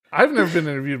I've never been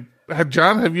interviewed.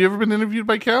 John, have you ever been interviewed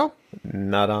by Cal?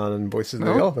 Not on Voices of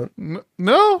the Elephant.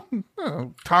 No.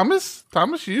 Thomas,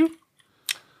 you?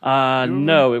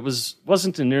 No, it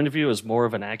wasn't an interview. It was more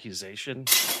of an accusation.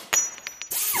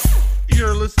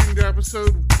 You're listening to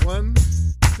episode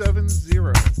 170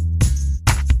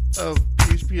 of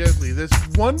PHPUgly, this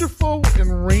wonderful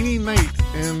and rainy night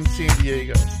in San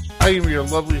Diego. I am your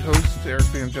lovely host, Eric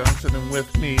Van Johnson, and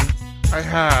with me, I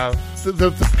have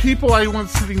the people I want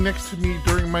sitting next to me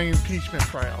during my impeachment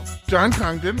trial. John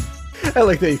Congdon. I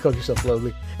like that you called yourself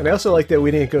lovely. And I also like that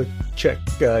we didn't go check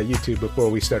YouTube before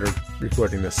we started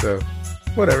recording this, so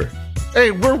whatever.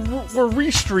 Hey, we're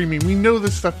restreaming. We know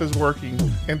this stuff is working.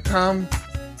 And Tom,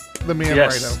 the man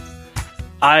yes. right up.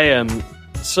 I am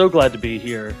so glad to be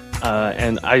here.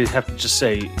 And I have to just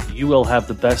say, you will have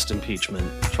the best impeachment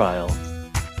trial.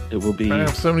 It will be. I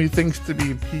have so many things to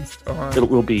be impeached on. It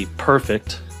will be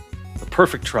perfect. A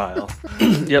perfect trial.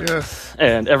 Yep. Yes.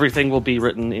 And everything will be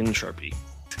written in Sharpie.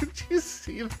 Did you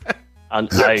see that? And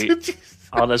I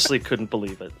honestly couldn't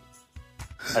believe it.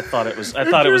 I thought it was a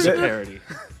parody.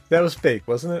 That was fake,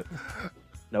 wasn't it?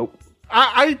 Nope.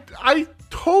 I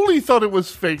totally thought it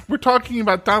was fake. We're talking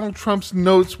about Donald Trump's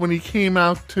notes when he came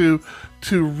out to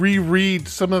reread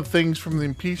some of the things from the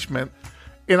impeachment.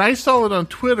 And I saw it on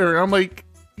Twitter, and I'm like,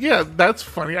 yeah, that's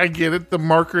funny. I get it. The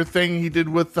marker thing he did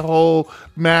with the whole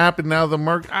map, and now the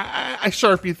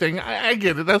Sharpie thing. I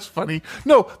get it. That's funny.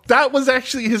 No, that was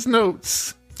actually his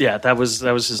notes. Yeah, that was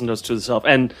his notes to himself.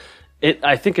 And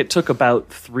I think it took about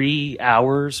 3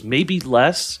 hours, maybe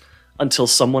less, until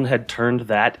someone had turned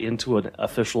that into an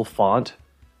official font.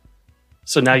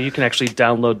 So now you can actually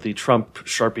download the Trump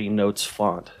Sharpie Notes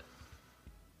font.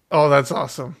 Oh, that's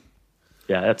awesome.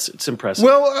 Yeah, it's impressive.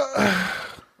 Well,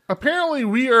 apparently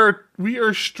we are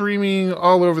streaming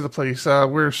all over the place.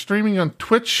 We're streaming on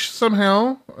Twitch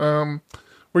somehow.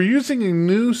 We're using a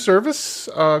new service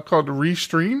called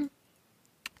Restream.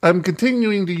 I'm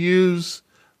continuing to use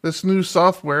this new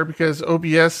software because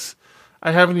OBS,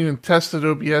 I haven't even tested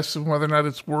OBS and whether or not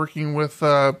it's working with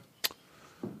the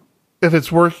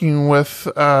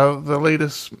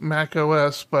latest Mac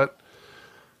OS, but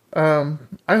I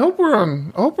hope we're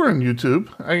on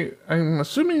YouTube. I'm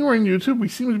assuming we're on YouTube. We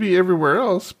seem to be everywhere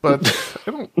else, but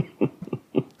I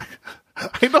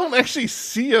don't actually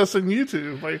see us on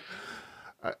YouTube.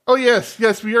 Oh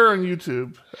yes, we are on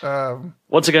YouTube.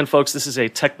 Once again, folks, this is a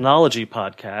technology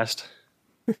podcast.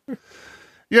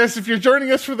 Yes, if you're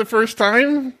joining us for the first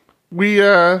time, we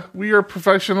are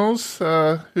professionals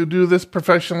who do this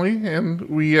professionally, and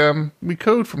we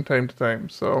code from time to time.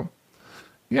 So,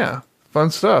 yeah,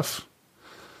 fun stuff.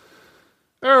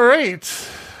 All right,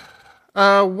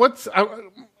 I've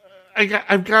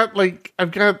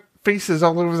got faces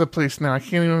all over the place now. I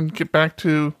can't even get back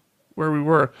to where we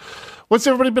were. What's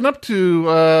everybody been up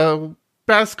to?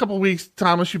 Past couple of weeks,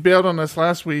 Thomas, you bailed on us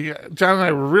last week. John and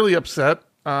I were really upset.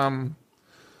 Don't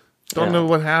know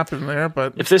what happened there,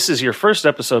 but if this is your first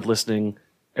episode listening,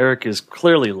 Eric is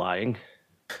clearly lying.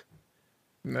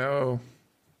 No,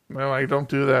 I don't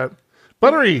do that.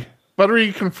 Buttery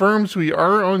confirms we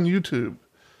are on YouTube,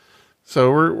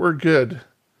 so we're good.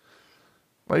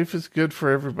 Life is good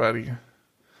for everybody.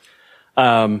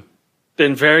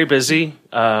 Been very busy.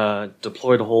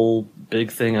 Deployed a whole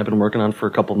big thing I've been working on for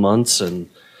a couple months, and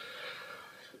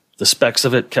the specs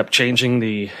of it kept changing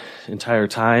the entire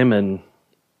time, and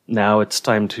now it's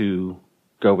time to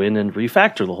go in and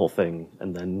refactor the whole thing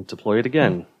and then deploy it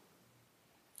again.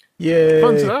 Yay.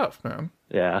 Fun stuff, man.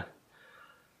 Yeah.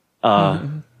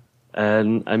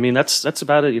 And I mean, that's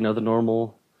about it, the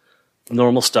normal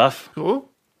stuff. Cool.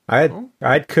 I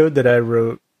had code that I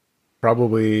wrote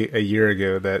probably a year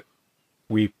ago that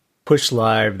we pushed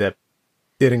live that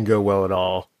didn't go well at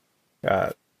all.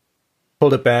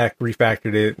 Pulled it back,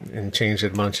 refactored it, and changed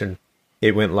it a bunch, and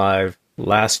it went live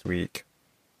last week.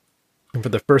 And for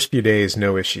the first few days,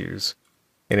 no issues.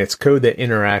 And it's code that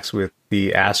interacts with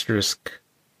the Asterisk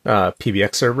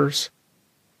PBX servers.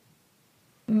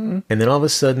 Mm-hmm. And then all of a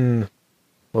sudden,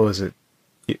 what was it?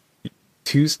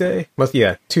 Tuesday?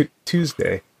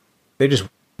 Tuesday. They just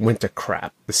went to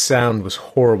crap. The sound was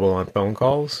horrible on phone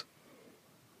calls.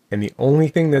 And the only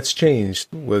thing that's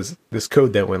changed was this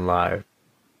code that went live.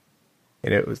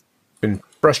 And it was been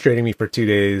frustrating me for 2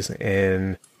 days,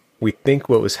 and we think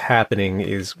what was happening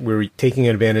is we're taking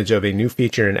advantage of a new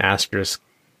feature in Asterisk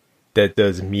that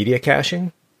does media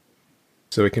caching.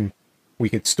 So we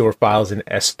could store files in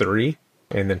S3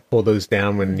 and then pull those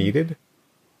down when needed.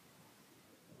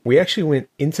 We actually went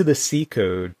into the C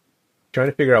code trying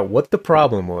to figure out what the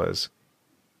problem was.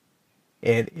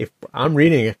 And if I'm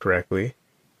reading it correctly,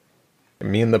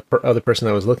 and me and the other person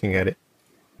that was looking at it,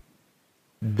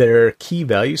 their key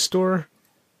value store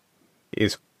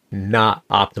is not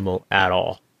optimal at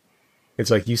all.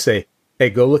 It's like you say, hey,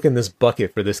 go look in this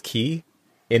bucket for this key,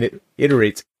 and it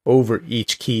iterates over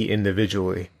each key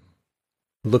individually,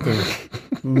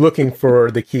 looking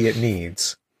for the key it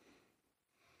needs.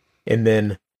 And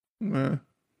then we're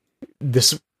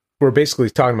basically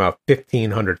talking about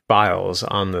 1,500 files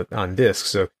on disk.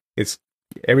 So it's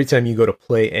every time you go to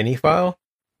play any file,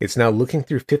 it's now looking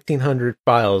through 1,500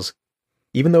 files,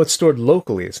 even though it's stored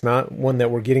locally. It's not one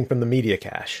that we're getting from the media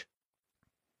cache.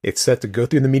 It's set to go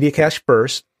through the media cache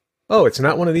first. Oh, it's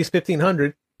not one of these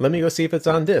 1,500. Let me go see if it's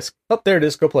on disk. Oh, there it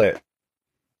is. Go play it.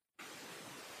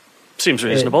 Seems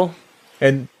reasonable.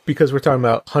 And because we're talking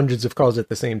about hundreds of calls at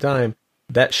the same time,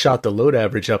 that shot the load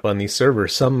average up on these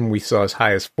servers. Some we saw as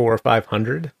high as 400 or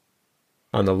 500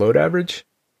 on the load average.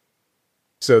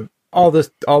 So all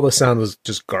the sound was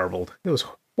just garbled. It was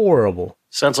horrible.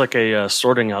 Sounds like a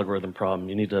sorting algorithm problem.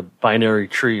 You need a binary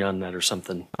tree on that or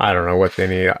something. I don't know what they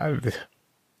need.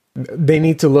 They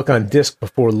need to look on disk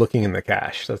before looking in the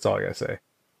cache. That's all I gotta say.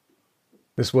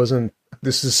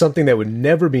 This is something that would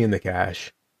never be in the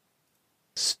cache.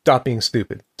 Stop being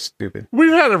stupid. Stupid.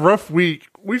 We've had a rough week.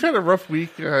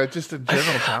 Just in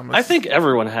general, Thomas. I think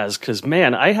everyone has, because,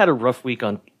 man, I had a rough week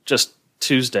on just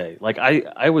Tuesday. Like,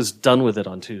 I was done with it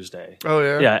on Tuesday. Oh,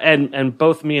 yeah? Yeah, and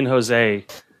both me and Jose,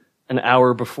 an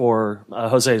hour before,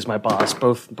 Jose is my boss,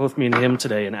 both me and him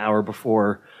today, an hour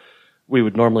before we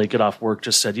would normally get off work,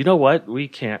 just said, you know what? We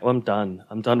can't. I'm done.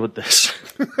 I'm done with this.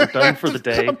 I'm done for the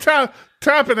day. I'm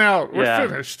tapping out. We're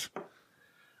finished.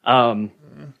 Had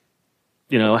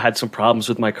some problems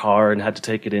with my car and had to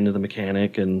take it into the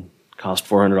mechanic and cost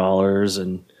 $400,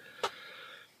 and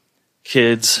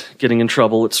kids getting in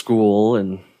trouble at school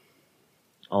and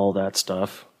all that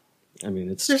stuff. I mean,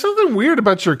 there's something weird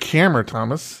about your camera,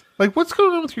 Thomas. Like, what's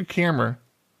going on with your camera?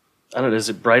 I don't know. Is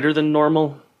it brighter than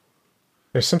normal?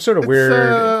 There's some sort of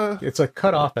weird. It's like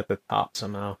cut off at the top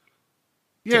somehow.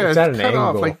 Yeah, it's at an cut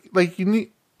angle. off. Like you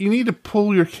need to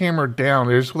pull your camera down.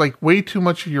 There's like way too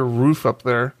much of your roof up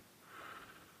there.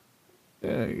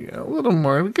 Yeah, a little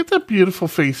more. Get that beautiful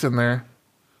face in there.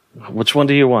 Which one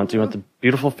do you want? Do you want the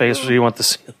beautiful face or do you want the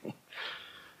ceiling?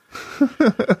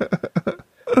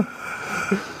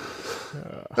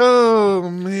 Oh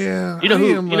man! You know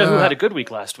who had a good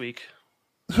week last week?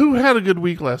 Who had a good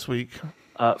week last week?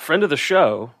 Friend of the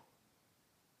show,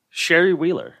 Sherry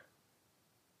Wheeler.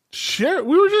 Sherry,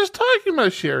 we were just talking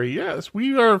about Sherry. Yes,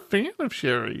 we are a fan of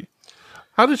Sherry.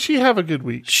 How did she have a good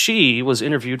week? She was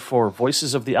interviewed for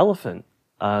Voices of the Elephant.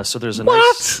 So there's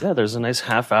a nice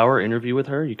half-hour interview with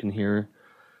her. You can hear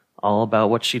all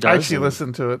about what she does. I actually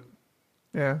listened to it.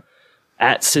 Yeah.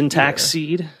 At Syntax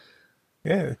Seed.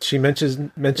 Yeah, she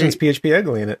mentions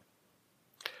PHPUgly in it.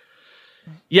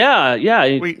 Yeah.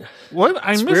 Wait, what?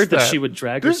 I missed that. It's weird that she would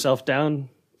drag herself down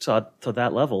to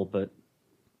that level, but...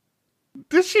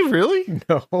 Did she really?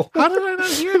 No. How did I not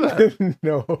hear that?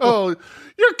 No. Oh,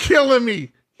 you're killing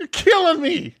me. You're killing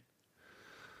me.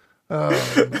 Oh,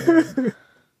 man.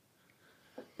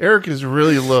 Eric is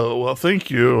really low. Well, thank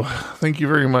you. Thank you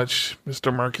very much,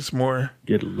 Mr. Marcus Moore.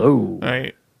 Get low. All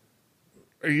right.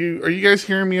 Are you guys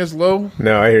hearing me as low?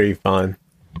 No, I hear you fine.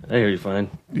 I hear you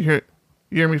fine. You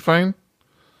hear me fine?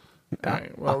 All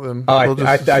right. Well, then we'll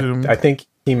just assume. I think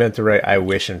he meant to write "I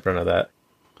wish" in front of that.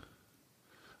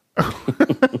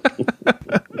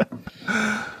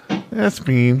 That's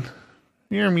mean.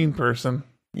 You're a mean person.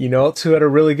 You know else who had a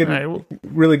really good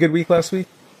week last week?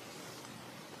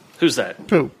 Who's that?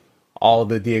 Who? All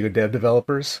the Diego Dev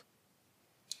developers.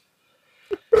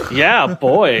 Yeah,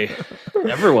 boy.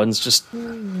 Everyone's just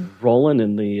rolling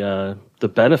in the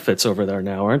benefits over there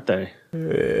now, aren't they?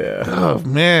 Yeah. Oh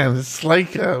man, it's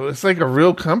like a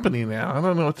real company now. I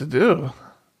don't know what to do.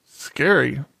 It's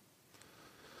scary.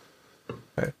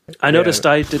 I noticed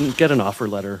I didn't get an offer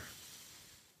letter.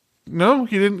 No,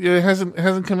 you didn't. It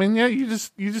hasn't come in yet. You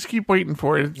just keep waiting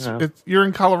for it. You're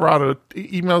in Colorado.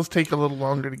 Emails take a little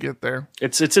longer to get there.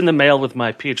 It's in the mail with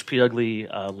my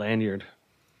PHPUgly lanyard.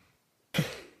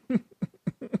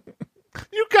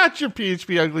 You got your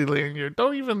PHPUgly lanyard.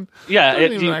 Don't even. Yeah,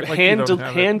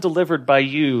 hand delivered by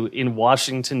you in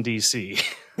Washington D.C.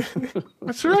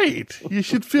 That's right. You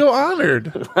should feel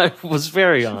honored. I was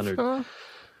very honored.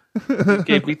 You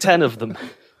gave me 10 of them.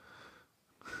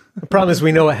 The problem is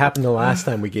we know what happened the last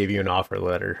time we gave you an offer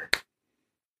letter.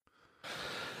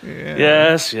 Yeah.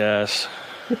 Yes.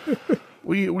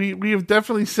 We have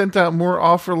definitely sent out more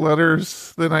offer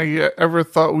letters than I ever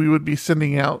thought we would be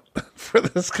sending out for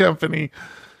this company.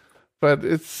 But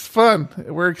it's fun.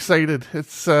 We're excited.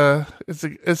 It's an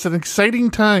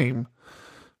exciting time.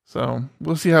 So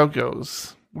we'll see how it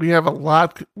goes. We have a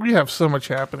lot. We have so much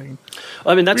happening.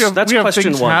 I mean, that's we have question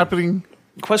things one. happening.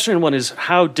 Question one is,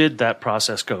 how did that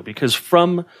process go? Because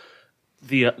from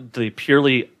the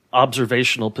purely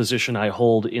observational position I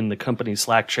hold in the company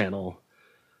Slack channel,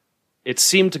 it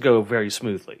seemed to go very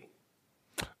smoothly.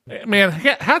 Man,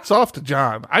 hats off to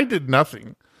John. I did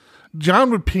nothing.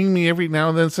 John would ping me every now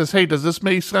and then and says, "Hey, does this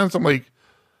make sense?" I'm like,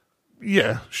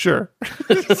 "Yeah, sure."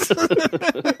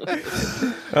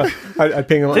 I'd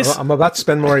ping him. I'm about to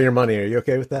spend more of your money. Are you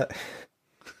okay with that?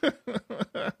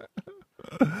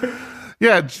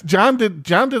 Yeah, John did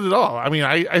it all. I mean,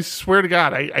 I swear to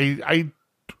God, I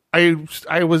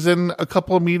was in a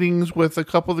couple of meetings with a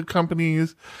couple of the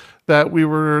companies that we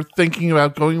were thinking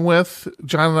about going with.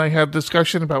 John and I had a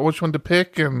discussion about which one to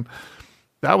pick, and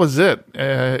that was it.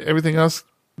 Everything else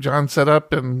John set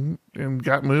up and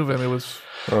got moving. It was.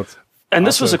 And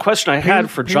this was a question I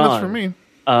had for John. For me.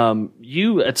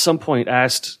 You at some point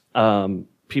asked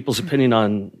people's opinion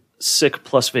on sick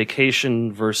plus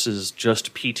vacation versus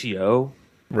just PTO,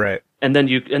 right? And then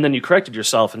you corrected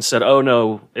yourself and said, "Oh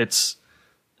no, it's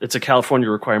a California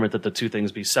requirement that the two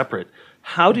things be separate."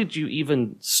 How did you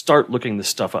even start looking this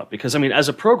stuff up? Because I mean, as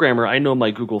a programmer, I know my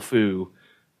Google Foo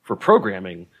for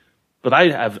programming, but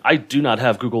I do not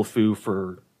have Google Foo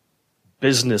for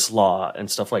business law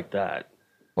and stuff like that.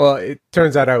 Well, it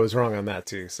turns out I was wrong on that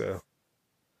too. So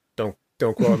don't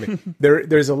quote me.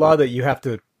 There's a law that you have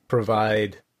to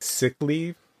provide sick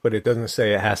leave, but it doesn't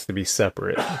say it has to be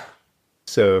separate.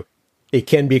 So it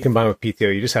can be combined with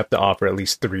PTO. You just have to offer at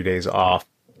least 3 days off,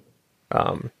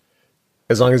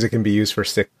 as long as it can be used for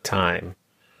sick time.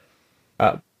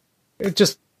 It's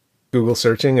just Google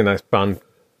searching, and I found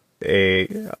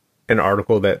an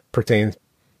article that pertains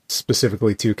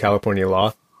specifically to California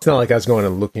law. It's not like I was going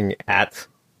and looking at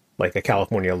like a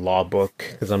California law book,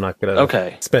 because I'm not going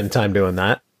to spend time doing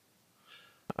that.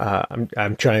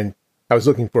 I'm trying. I was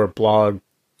looking for a blog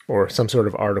or some sort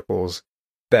of articles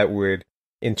that would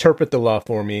interpret the law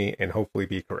for me and hopefully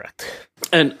be correct.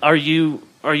 And are you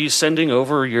sending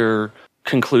over your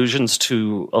conclusions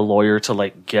to a lawyer to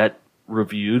like get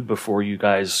reviewed before you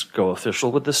guys go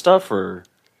official with this stuff, or?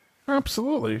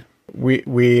 Absolutely.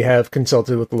 We have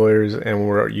consulted with lawyers, and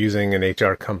we're using an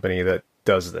HR company that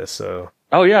does this. So.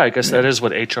 Oh yeah, I guess that is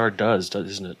what HR does,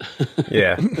 isn't it?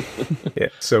 Yeah. Yeah.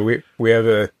 So we have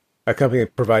a company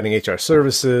providing HR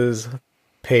services,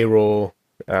 payroll,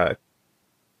 they're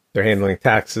handling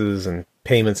taxes and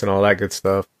payments and all that good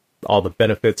stuff, all the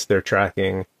benefits they're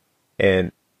tracking,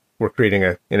 and we're creating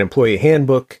an employee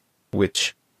handbook,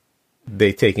 which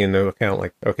they take into account,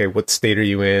 like, okay, what state are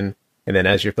you in? And then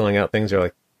as you're filling out things, they're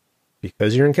like,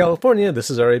 because you're in California, this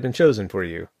has already been chosen for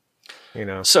you. You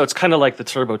know? So it's kind of like the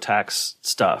TurboTax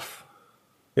stuff.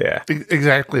 Yeah.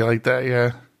 Exactly like that,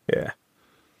 yeah. Yeah.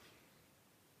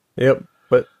 Yep.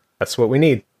 But that's what we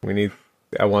need.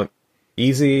 I want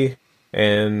easy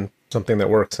and something that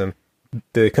works. And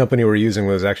the company we're using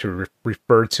was actually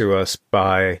referred to us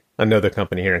by another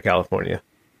company here in California.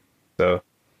 So,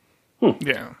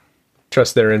 yeah.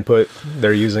 Trust their input.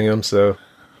 They're using them, so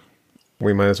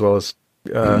we might as well as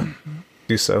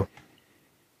do so.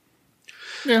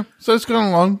 Yeah, so it's going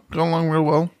along real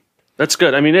well. That's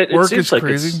good. I mean, it seems like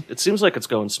crazy. It seems like it's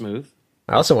going smooth.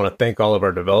 I also want to thank all of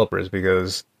our developers,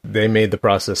 because they made the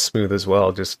process smooth as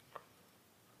well. Just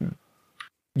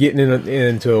getting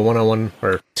into a one-on-one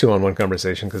or two-on-one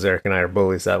conversation, because Eric and I are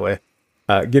bullies that way.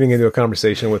 Getting into a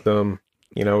conversation with them,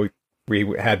 you know,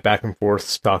 we had back and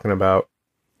forths talking about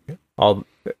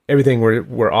everything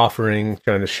we're offering,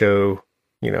 trying to show,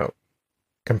 you know,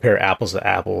 compare apples to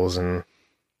apples, and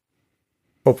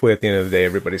hopefully at the end of the day,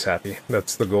 everybody's happy.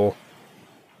 That's the goal.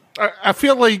 I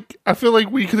feel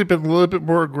like we could have been a little bit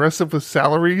more aggressive with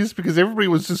salaries, because everybody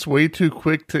was just way too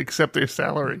quick to accept their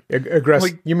salary.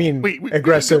 Aggressive? Like, you mean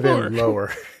aggressive and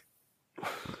lower?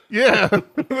 Yeah.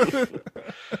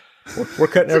 We're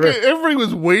cutting everybody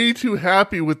was way too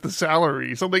happy with the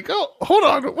salaries. I'm like, oh, hold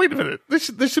on, wait a minute.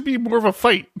 This should be more of a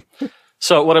fight.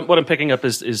 So what I'm picking up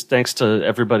is thanks to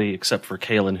everybody except for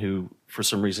Kalen, who for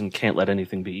some reason can't let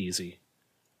anything be easy.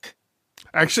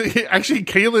 Actually,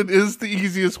 Kalen is the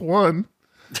easiest one,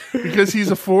 because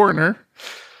he's a foreigner.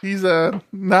 He's not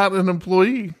an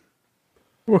employee.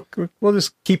 We'll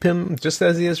just keep him just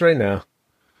as he is right now.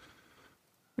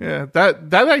 Yeah,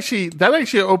 that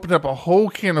actually opened up a whole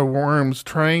can of worms,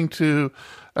 trying to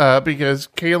because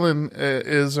Kalen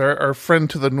is our friend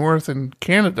to the north in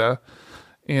Canada,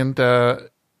 and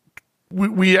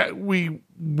we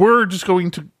were just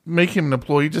going to make him an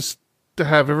employee, just to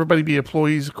have everybody be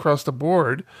employees across the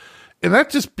board. And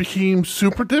that just became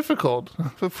super difficult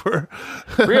for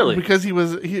Really? because he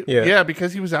was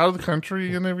because he was out of the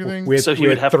country and everything. So he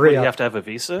would have to have a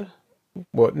visa?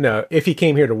 Well, no, if he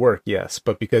came here to work, yes,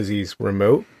 but because he's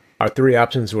remote, our three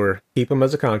options were keep him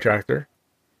as a contractor,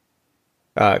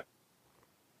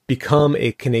 become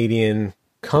a Canadian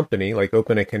company, like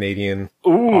open a Canadian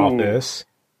office,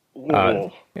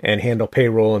 and handle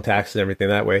payroll and taxes and everything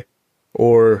that way,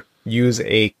 or use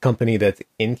a company that's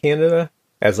in Canada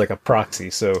as like a proxy.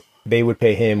 So they would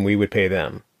pay him, we would pay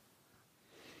them.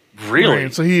 Really?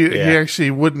 Right, so he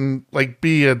actually wouldn't like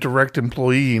be a direct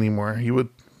employee anymore.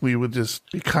 We would just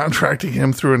be contracting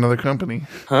him through another company.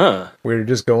 Huh. We're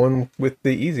just going with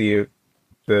the easy.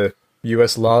 The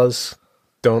U.S. laws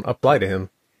don't apply to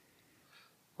him.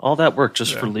 All that work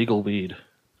just for legal weed.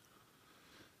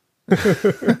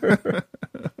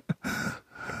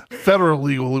 Federal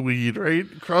legal weed, right?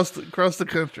 Across the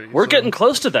country. We're getting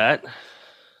close to that.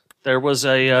 There was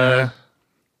a I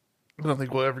don't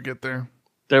think we'll ever get there.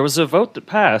 there was a vote that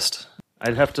passed.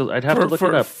 I'd have to look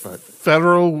it up, but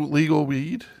Federal legal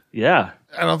weed? yeah.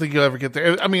 I don't think you'll ever get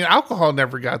there. I mean, alcohol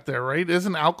never got there, right?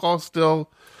 Isn't alcohol still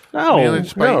No.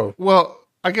 managed by... no. Well,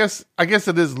 I guess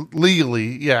it is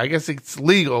legally. Yeah, I guess it's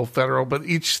legal federal, but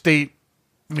each state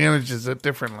manages it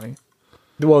differently.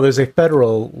 Well, there's a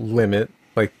federal limit,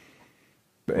 like,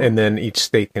 and then each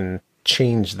state can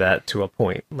change that to a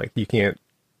point. Like, you can't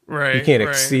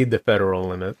exceed the federal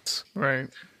limits. Right.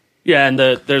 Yeah, and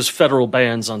there's federal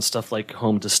bans on stuff like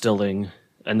home distilling,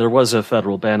 and there was a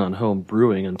federal ban on home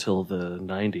brewing until the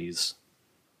 90s.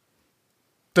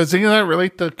 Does any of that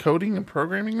relate to coding and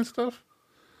programming and stuff?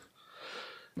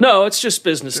 No, it's just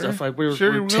business stuff. We're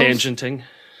tangenting.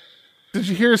 Did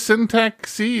you hear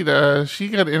Syntax Seed? She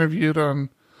got interviewed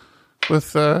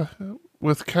with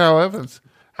Cal Evans.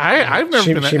 I've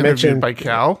never been interviewed by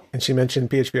Cal. And she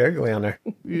mentioned PHPUgly on there.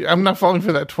 I'm not falling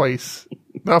for that twice.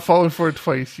 Not falling for it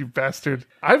twice, you bastard.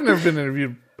 I've never been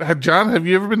interviewed. John, have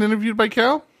you ever been interviewed by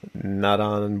Cal? Not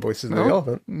on Voices of the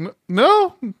Elephant.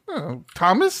 No.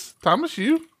 Thomas,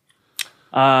 you?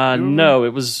 No,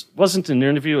 it wasn't an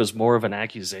interview. It was more of an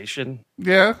accusation.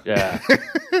 Yeah. Yeah.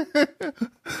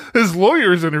 His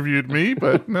lawyers interviewed me,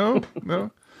 but no.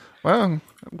 Wow,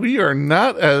 we are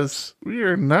not as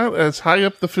high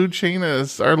up the food chain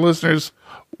as our listeners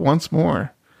once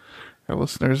more. Our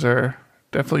listeners are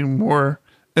definitely more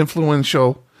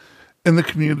influential in the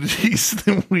communities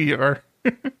than we are.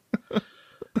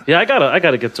 Yeah, I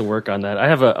gotta get to work on that. I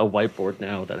have a whiteboard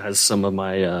now that has some of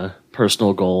my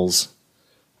personal goals,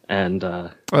 and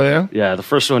oh yeah, yeah. The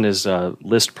first one is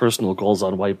list personal goals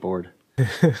on whiteboard.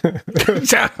 Good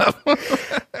job.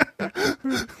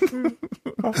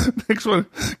 Next one,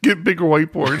 get bigger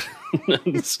whiteboard.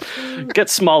 Get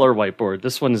smaller whiteboard.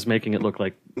 This one is making me look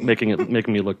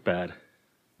bad.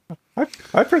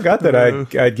 I forgot that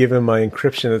I'd given my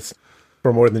encryption. It's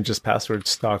for more than just password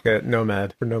stock at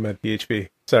Nomad for Nomad PHP.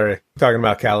 Sorry, talking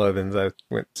about Cal Evans. I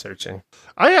went searching.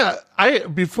 I'll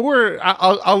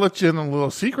let you in a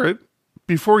little secret.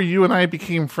 Before you and I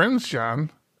became friends,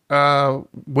 John,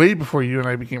 way before you and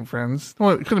I became friends.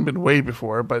 Well, it couldn't have been way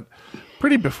before, but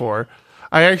pretty before.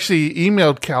 I actually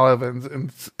emailed Cal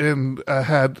Evans and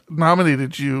had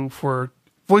nominated you for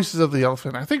Voices of the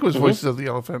Elephant. I think it was Voices of the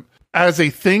Elephant, as a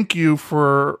thank you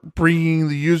for bringing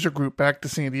the user group back to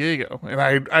San Diego. And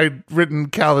I'd written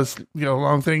Cal this,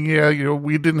 long thing. Yeah,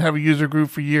 we didn't have a user group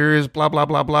for years, blah, blah,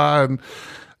 blah, blah. And,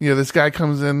 this guy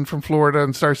comes in from Florida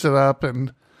and starts it up.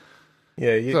 And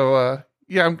so,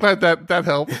 I'm glad that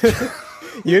helped.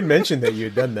 You had mentioned that you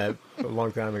had done that a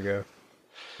long time ago.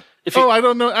 I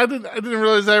don't know. I didn't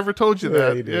realize I ever told you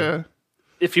that. You did. Yeah.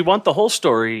 If you want the whole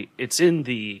story, it's in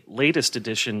the latest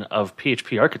edition of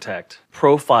PHP Architect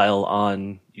profile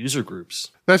on user groups.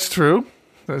 That's true.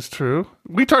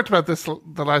 We talked about this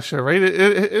the last show, right?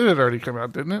 It had already come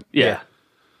out, didn't it? Yeah.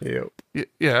 Yep.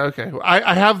 Yeah. Okay.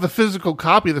 I have the physical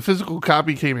copy. The physical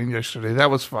copy came in yesterday.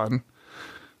 That was fun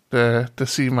to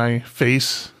see my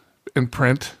face in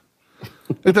print.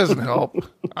 It doesn't help.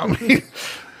 I mean,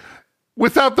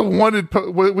 without the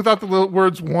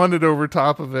words "wanted" over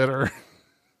top of it, or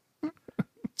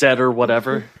dead or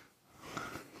whatever.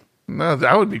 No,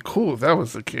 that would be cool if that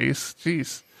was the case.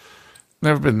 Jeez,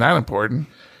 never been that important.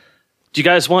 Do you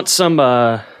guys want some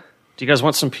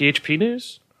PHP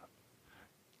news?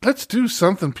 Let's do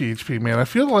something PHP, man. I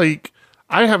feel like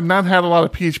I have not had a lot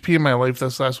of PHP in my life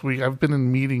this last week. I've been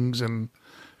in meetings and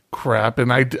crap,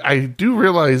 and I do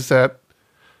realize that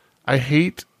I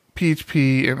hate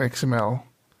PHP and XML.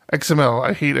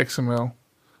 I hate XML.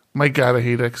 My God, I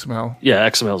hate XML. Yeah,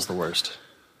 XML is the worst.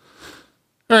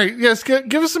 All right, yes,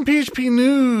 give us some PHP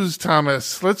news,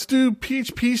 Thomas. Let's do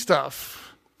PHP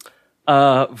stuff.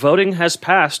 Voting has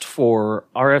passed for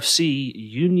RFC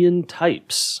union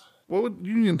types. What would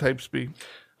union types be?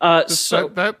 So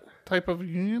that type of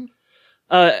union?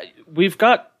 we've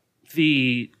got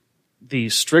the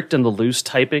strict and the loose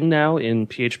typing now in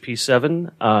PHP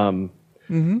 7,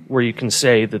 where you can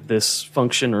say that this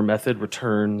function or method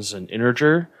returns an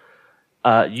integer.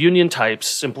 Union types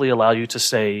simply allow you to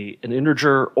say an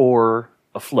integer or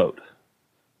a float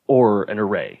or an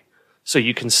array. So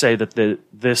you can say that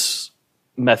this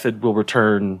method will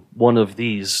return one of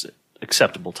these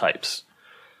acceptable types,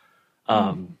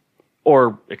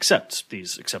 or accepts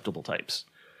these acceptable types.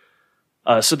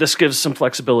 So this gives some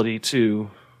flexibility to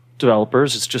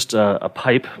developers. It's just a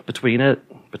pipe between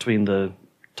the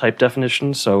type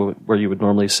definition. So where you would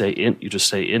normally say int, you just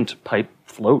say int pipe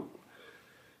float.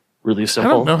 Really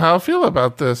simple. I don't know how I feel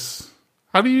about this.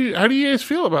 How do you guys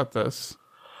feel about this?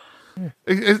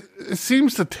 It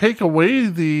seems to take away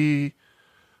the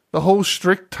whole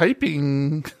strict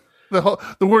typing, the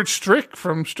word strict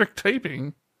from strict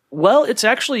typing. Well, it's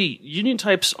actually, union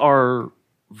types are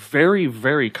very,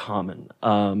 very common.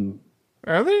 Are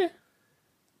they?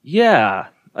 Yeah.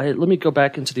 Let me go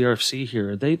back into the RFC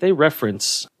here. They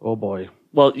reference, oh boy.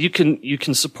 Well, you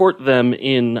can support them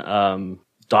in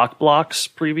doc blocks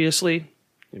previously,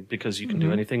 because you can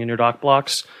do anything in your doc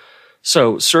blocks.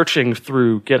 So searching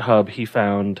through GitHub, he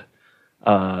found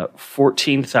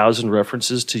 14,000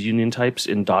 references to union types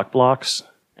in doc blocks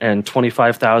and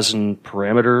 25,000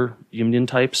 parameter union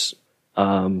types.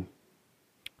 And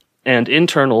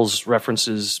internals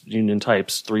references union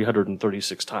types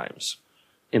 336 times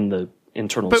in the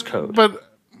internals code. But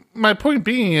my point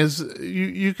being is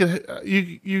you could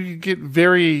get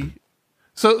very...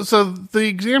 So the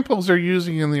examples they're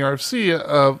using in the RFC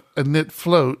of a knit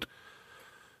float,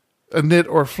 a knit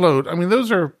or float, I mean,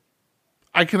 those are...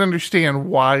 I can understand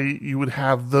why you would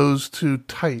have those two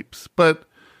types, but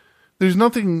there's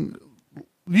nothing...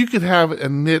 You could have a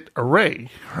knit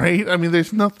array, right? I mean,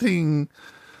 there's nothing...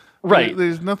 Right.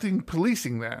 There's nothing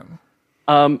policing that.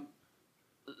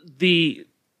 The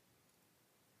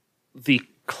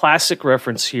classic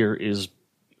reference here is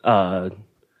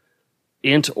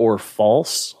int or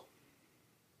false.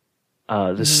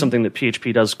 This is something that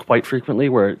PHP does quite frequently,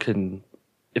 where it can,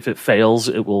 if it fails,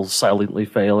 it will silently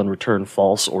fail and return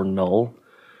false or null.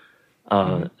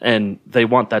 And they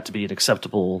want that to be an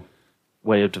acceptable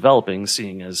way of developing,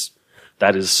 seeing as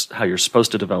that is how you're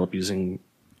supposed to develop using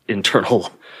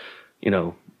internal,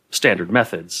 standard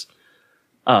methods.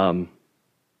 So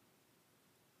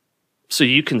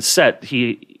you can set,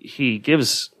 he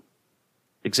gives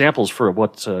examples for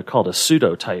what's called a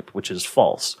pseudo type, which is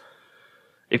false.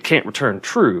 It can't return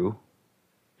true.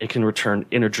 It can return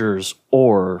integers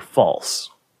or false.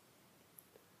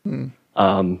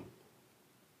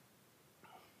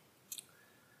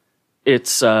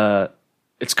 It's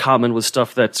common with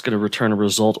stuff that's going to return a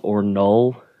result or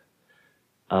null.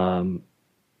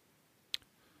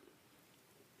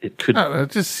 It could. I don't know,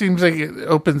 it just seems like it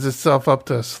opens itself up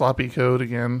to sloppy code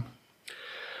again.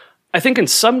 I think in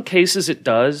some cases it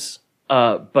does,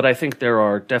 but I think there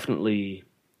are definitely,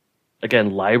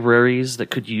 again, libraries that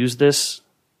could use this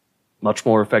much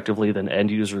more effectively than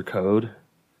end user code.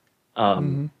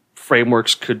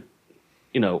 Frameworks could,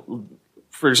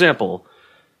 for example,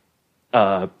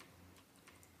 Laravel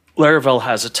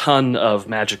has a ton of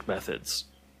magic methods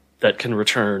that can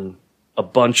return a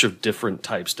bunch of different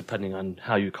types depending on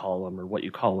how you call them or what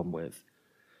you call them with.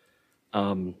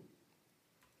 And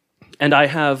I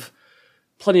have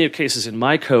plenty of cases in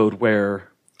my code where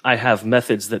I have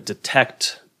methods that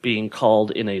detect being called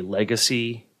in a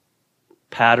legacy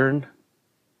pattern.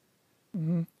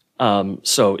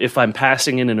 So if I'm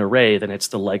passing in an array, then it's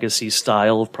the legacy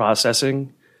style of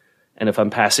processing. And if I'm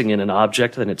passing in an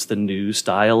object, then it's the new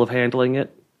style of handling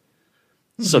it.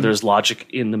 So there's logic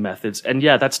in the methods. And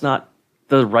yeah, that's not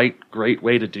the great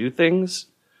way to do things,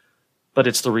 but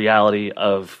it's the reality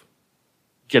of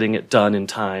getting it done in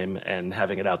time and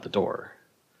having it out the door.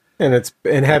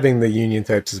 And having the union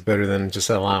types is better than just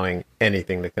allowing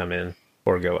anything to come in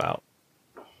or go out.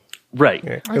 Right.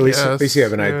 Yeah, at least you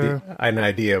have an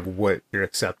idea of what you're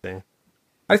accepting.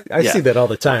 I see that all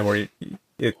the time where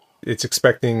it's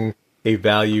expecting a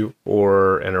value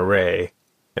or an array,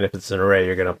 and if it's an array,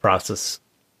 you're going to process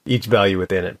each value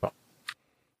within it.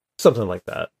 Something like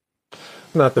that.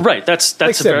 Right. That's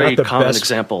a very common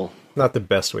example. Not the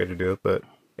best way to do it, but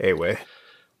a way.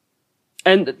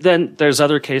 And then there's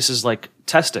other cases like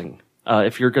testing.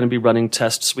 If you're going to be running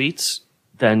test suites,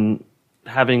 then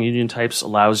having union types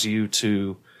allows you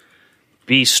to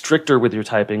be stricter with your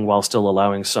typing while still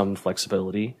allowing some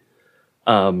flexibility.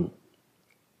 And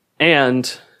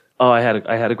I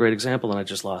had a great example and I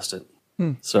just lost it.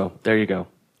 So there you go.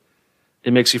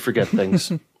 It makes you forget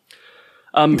things.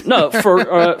 No,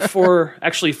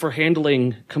 for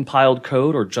handling compiled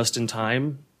code or just in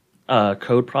time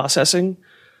code processing,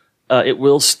 it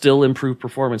will still improve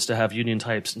performance to have union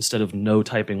types instead of no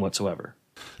typing whatsoever.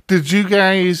 Did you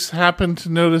guys happen to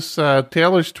notice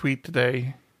Taylor's tweet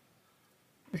today?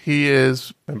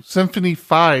 Symphony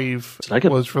 5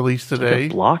 was released today. Did I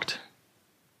get blocked?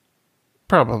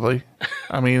 Probably.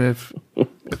 I mean, if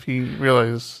he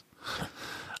realizes.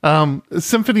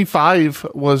 Symphony 5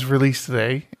 was released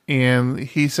today, and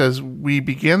he says, we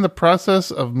began the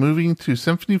process of moving to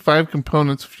Symphony 5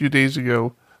 components a few days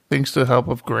ago, thanks to the help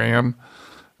of Graham.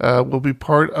 Will be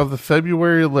part of the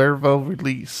February Laravel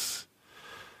release.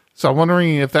 So I'm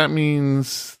wondering if that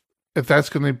means if that's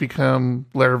going to become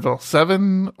Laravel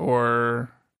 7,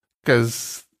 or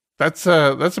because that's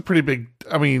a pretty big.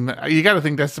 I mean, you got to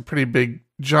think that's a pretty big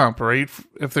jump, right?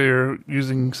 If they're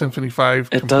using Symphony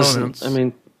 5 components.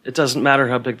 It doesn't matter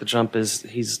how big the jump is.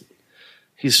 He's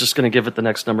just going to give it the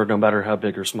next number, no matter how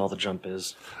big or small the jump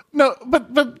is. No,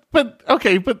 but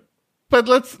okay, but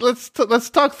let's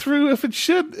talk through if it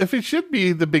should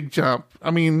be the big jump.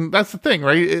 I mean, that's the thing,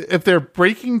 right? If they're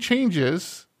breaking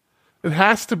changes, it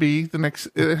has to be the next.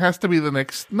 It has to be the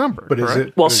next number. But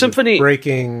correct? is it Symphony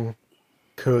breaking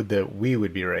code that we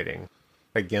would be writing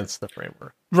against the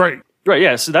framework? Right.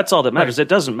 Yeah. So that's all that matters. Right. It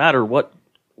doesn't matter what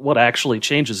actually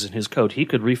changes in his code. He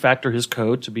could refactor his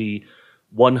code to be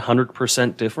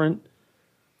 100% different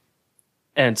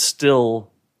and still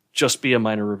just be a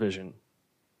minor revision.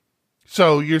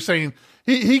 So you're saying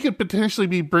he could potentially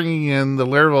be bringing in the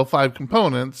Laravel 5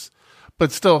 components,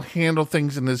 but still handle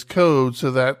things in his code so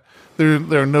that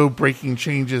there are no breaking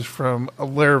changes from a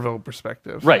Laravel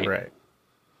perspective. Right.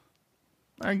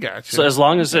 I got you. So as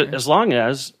long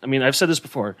as I mean, I've said this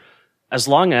before, as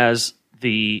long as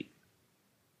the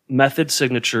method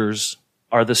signatures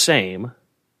are the same,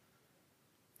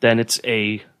 then it's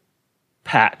a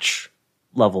patch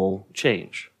level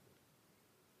change.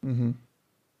 Mm-hmm.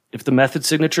 If the method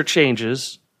signature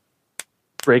changes,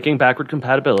 breaking backward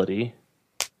compatibility,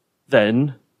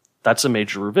 then that's a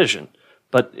major revision.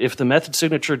 But if the method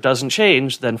signature doesn't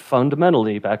change, then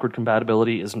fundamentally backward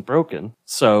compatibility isn't broken.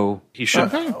 So he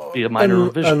should be a minor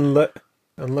revision.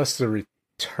 Unless the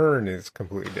return is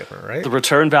completely different, right? The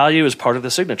return value is part of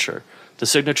the signature. The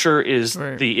signature is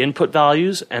the input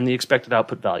values and the expected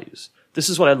output values. This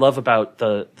is what I love about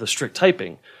the strict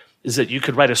typing, is that you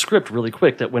could write a script really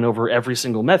quick that went over every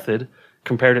single method,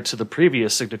 compared it to the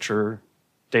previous signature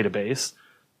database,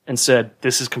 and said,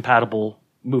 this is compatible,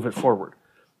 move it forward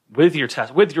with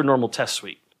your normal test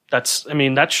suite. That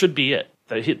should be it.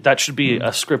 That should be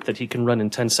a script that he can run in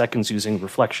 10 seconds using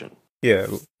reflection. Yeah,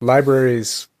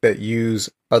 libraries that use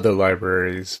other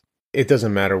libraries, it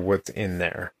doesn't matter what's in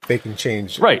there. They can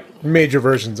change major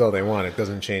versions all they want. It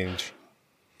doesn't change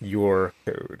your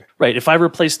code. Right. If I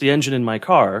replace the engine in my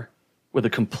car with a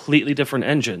completely different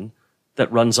engine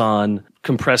that runs on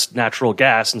compressed natural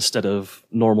gas instead of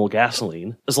normal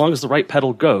gasoline, as long as the right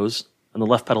pedal goes and the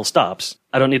left pedal stops,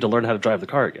 I don't need to learn how to drive the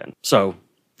car again. So,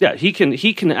 yeah, he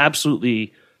can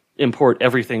absolutely import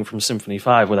everything from Symphony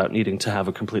 5 without needing to have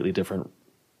a completely different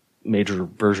major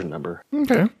version number.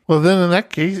 Okay. Well, then in that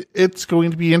case, it's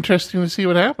going to be interesting to see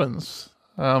what happens.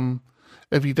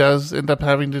 If he does end up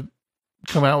having to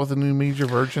come out with a new major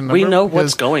version number. We know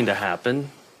what's going to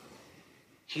happen.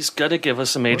 He's going to give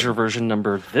us a major version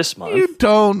number this month. You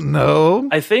don't know.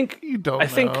 I think you don't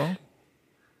know.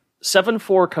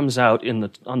 7.4 comes out on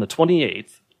the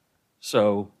 28th.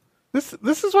 So this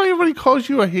is why everybody calls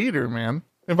you a hater, man.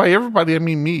 And by everybody, I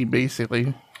mean me,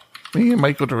 basically. Me and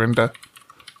Michael Dorinda.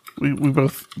 We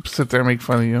both sit there and make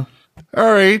fun of you.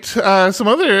 All right. Some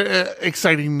other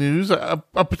exciting news. A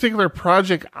particular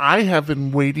project I have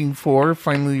been waiting for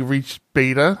finally reached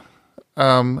beta.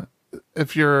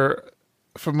 If you're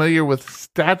familiar with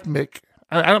Statmic,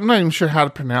 I'm not even sure how to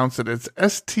pronounce it. It's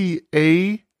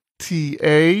Statamic.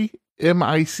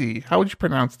 How would you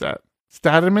pronounce that?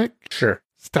 Statmic? Sure.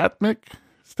 Statmic?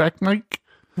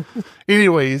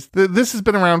 Anyways, this has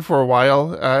been around for a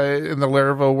while in the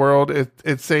Laravel world.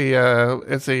 It's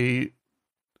a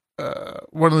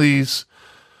one of these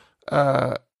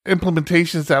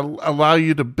implementations that allow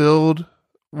you to build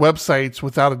websites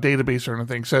without a database or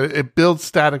anything. So it builds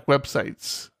static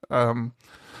websites, and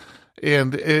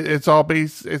it's all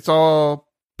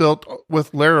built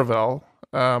with Laravel.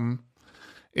 And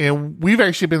we've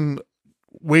actually been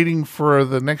waiting for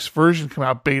the next version to come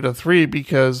out, beta 3,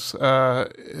 because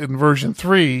in version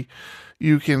 3,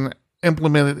 you can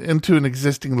implement it into an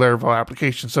existing Laravel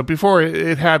application. So before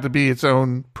it had to be its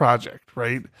own project,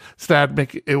 right?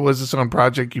 Static, it was its own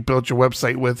project. You built your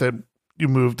website with it. You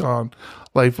moved on.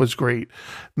 Life was great.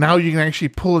 Now you can actually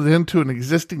pull it into an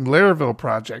existing Laravel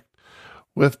project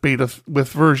with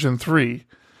version 3.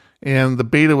 And the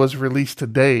beta was released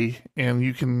today,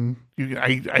 and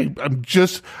I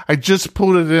just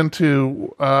pulled it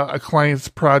into a client's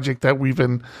project that we've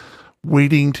been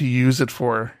waiting to use it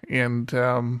for, and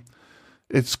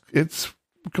it's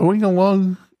going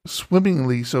along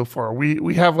swimmingly so far.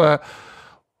 We have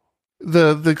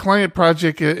the client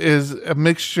project is a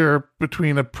mixture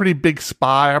between a pretty big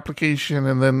spa application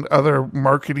and then other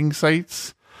marketing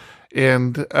sites.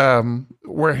 And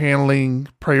we're handling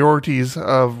priorities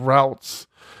of routes.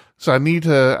 So I need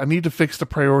to fix the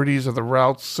priorities of the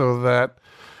routes so that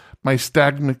my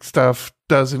stagnant stuff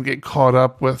doesn't get caught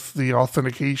up with the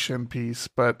authentication piece.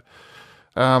 But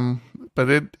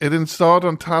it installed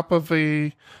on top of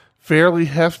a fairly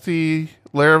hefty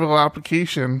Laravel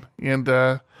application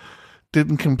and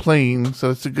didn't complain. So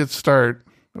it's a good start.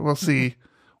 We'll see.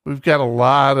 We've got a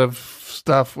lot of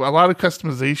stuff, a lot of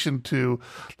customization to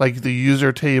like the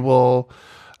user table,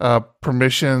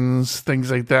 permissions, things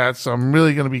like that. So I'm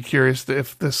really going to be curious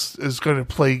if this is going to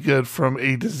play good from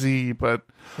A to Z, but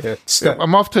yeah,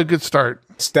 I'm off to a good start.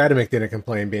 Static didn't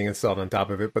complain being installed on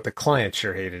top of it, but the client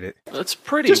sure hated it. That's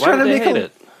pretty. Why do they hate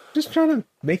it? Just trying to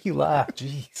make you laugh.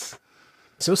 Jeez.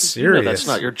 So serious. No, that's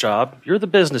not your job. You're the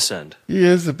business end. He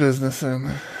is the business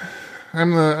end.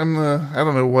 I'm the I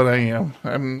don't know what I am.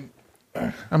 I'm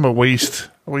a waste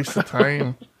of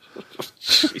time.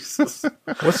 Jesus.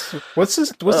 What's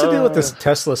the deal with this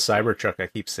Tesla Cybertruck I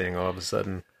keep seeing all of a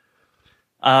sudden?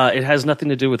 It has nothing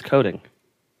to do with coding.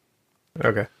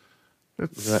 Okay.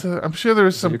 I'm sure there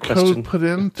was some code put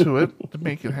into it to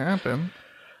make it happen.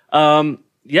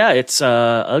 Yeah, it's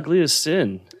ugly as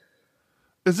sin.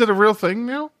 Is it a real thing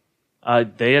now?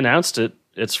 They announced it.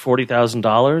 It's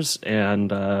 $40,000,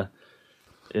 and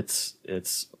it's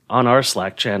on our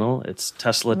Slack channel. It's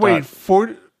Tesla. Wait,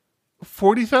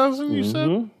 40,000? You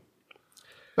said?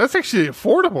 That's actually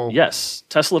affordable. Yes,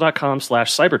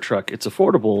 Tesla.com/Cybertruck. It's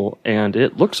affordable, and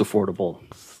it looks affordable.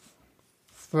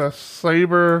 The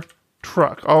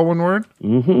Cybertruck, all one word.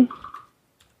 Mm-hmm.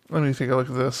 Let me take a look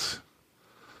at this.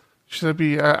 Should I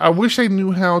be? I wish I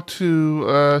knew how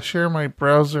to share my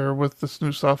browser with this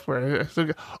new software.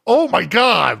 Oh my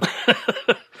god!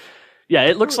 Yeah,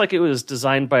 it looks like it was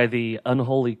designed by the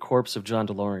unholy corpse of John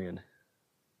DeLorean.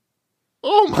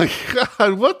 Oh my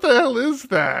god! What the hell is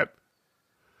that?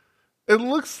 It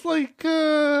looks like.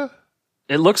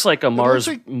 It looks like a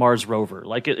Mars rover.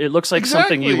 Like it looks like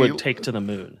something you would take to the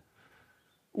moon.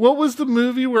 What was the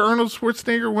movie where Arnold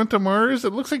Schwarzenegger went to Mars?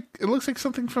 It looks like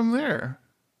something from there.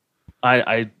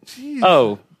 Total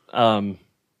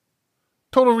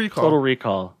Recall. Total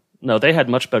Recall. No, they had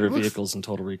much better vehicles than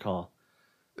Total Recall.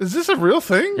 Is this a real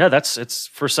thing? Yeah, it's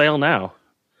for sale now.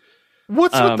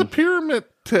 What's with the pyramid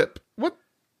tip? What?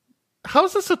 How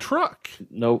is this a truck?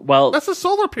 No, well, that's a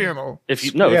solar panel. If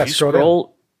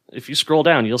you scroll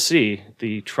down, you'll see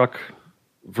the truck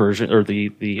version or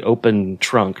the open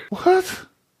trunk. What?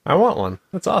 I want one.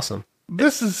 That's awesome.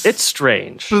 It's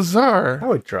strange, bizarre. I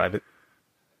would drive it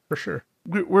for sure.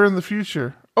 We're in the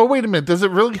future. Oh, wait a minute. Does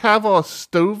it really have a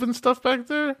stove and stuff back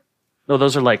there? No,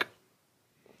 those are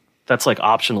that's like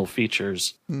optional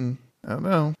features. I don't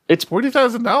know. It's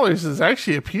 $40,000 is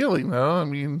actually appealing, though. I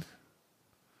mean,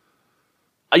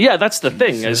 yeah, that's the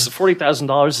thing. Is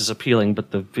 $40,000 is appealing,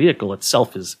 but the vehicle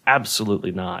itself is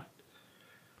absolutely not.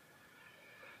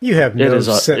 You have no It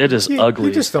is ugly.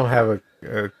 You just don't have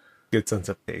a good sense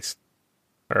of taste,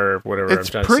 or whatever. I'm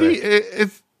trying to say.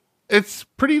 It's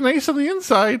pretty nice on the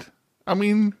inside. I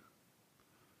mean,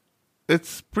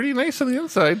 it's pretty nice on the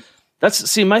inside.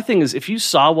 My thing is, if you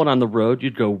saw one on the road,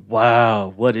 you'd go,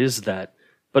 wow, what is that?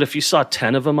 But if you saw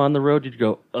 10 of them on the road, you'd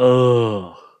go,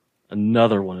 oh,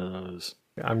 another one of those.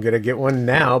 I'm going to get one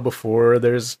now before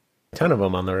there's 10 of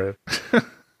them on the road.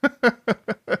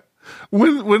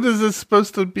 When is this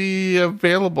supposed to be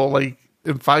available? Like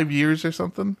in 5 years or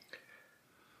something?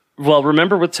 Well,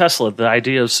 remember with Tesla, the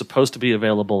idea of supposed to be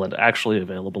available and actually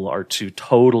available are two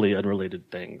totally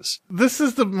unrelated things. This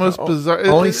is the most bizarre.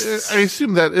 I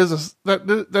assume that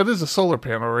is a solar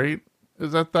panel, right?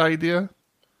 Is that the idea?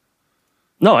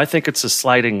 No, I think it's a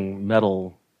sliding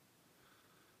metal.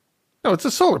 No, it's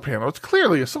a solar panel. It's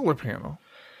clearly a solar panel.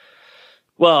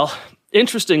 Well,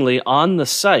 interestingly, on the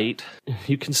site,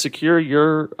 you can secure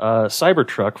your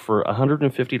Cybertruck for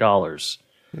 $150.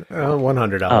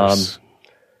 $100.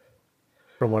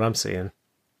 From what I'm seeing.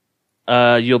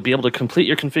 You'll be able to complete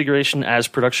your configuration as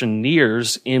production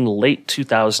nears in late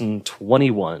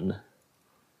 2021.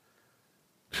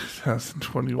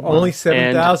 2021. Only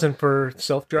 7,000 for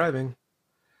self-driving.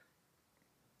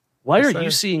 Why are you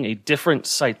seeing a different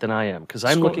site than I am? Because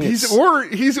I'm looking he's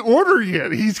ordering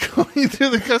it. He's going through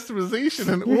the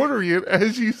customization and ordering it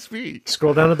as you speak.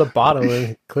 Scroll down to the bottom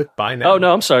and click buy now. Oh,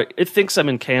 no, I'm sorry. It thinks I'm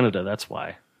in Canada. That's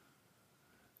why.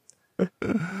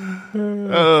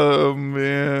 Oh,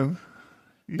 man.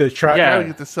 Gotta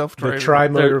get the self-driving. The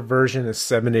tri-motor version is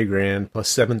 $70,000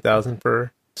 plus $7,000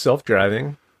 for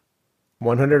self-driving.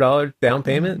 $100 down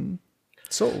payment.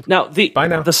 Sold. Now,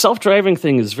 the self-driving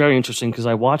thing is very interesting because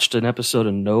I watched an episode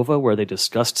of Nova where they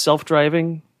discussed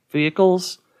self-driving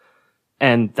vehicles,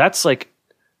 and that's like,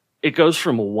 it goes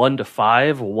from 1 to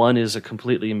 5. 1 is a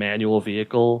completely manual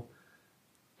vehicle,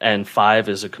 and 5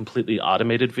 is a completely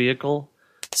automated vehicle.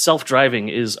 Self-driving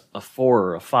is a 4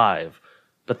 or a 5,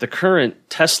 but the current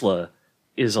Tesla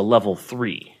is a level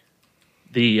 3.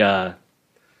 The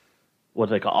what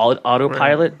do they call it?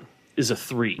 Autopilot is a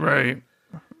 3. Right.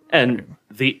 And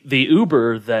the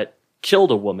Uber that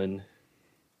killed a woman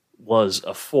was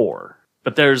a 4.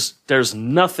 But there's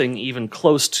nothing even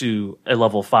close to a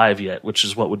level 5 yet, which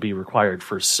is what would be required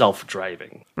for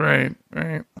self-driving. Right.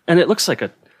 And it looks like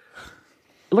a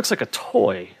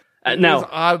toy. Now, it's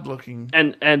odd looking.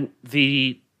 And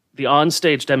the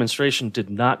on-stage demonstration did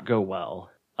not go well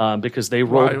because they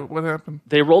rolled. What happened?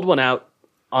 They rolled one out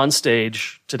on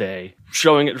stage today,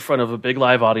 showing it in front of a big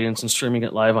live audience and streaming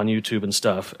it live on YouTube and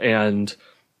stuff. And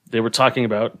they were talking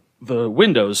about the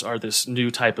windows are this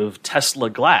new type of Tesla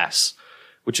glass,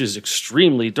 which is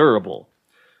extremely durable,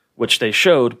 which they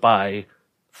showed by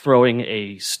throwing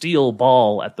a steel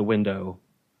ball at the window,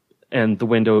 and the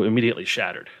window immediately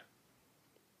shattered.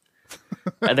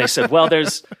 And they said, well,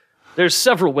 there's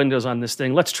several windows on this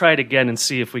thing. Let's try it again and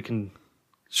see if we can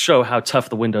show how tough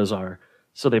the windows are.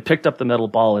 So they picked up the metal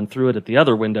ball and threw it at the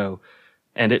other window,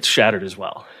 and it shattered as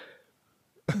well.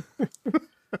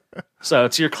 So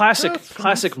it's your classic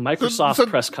Microsoft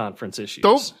press conference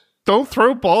issues. Don't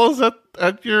throw balls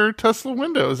at your Tesla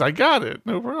windows. I got it.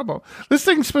 No problem. This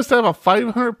thing's supposed to have a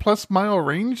 500 plus mile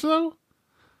range, though.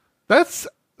 That's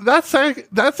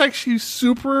actually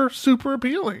super, super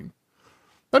appealing.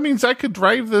 That means I could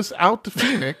drive this out to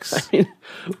Phoenix. I mean,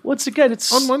 once again,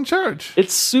 it's on one charge.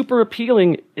 It's super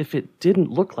appealing if it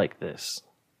didn't look like this.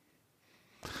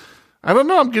 I don't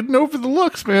know. I'm getting over the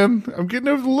looks, man. I'm getting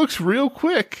over the looks real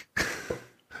quick.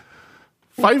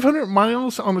 500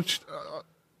 miles on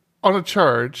a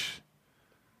charge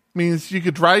means you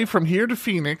could drive from here to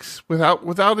Phoenix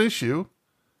without issue.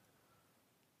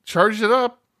 Charge it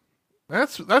up.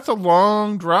 That's a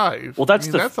long drive. Well, that's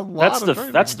a lot of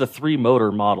driving. That's the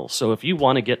 3-motor model. So if you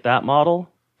want to get that model,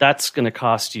 that's going to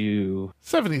cost you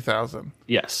 $70,000.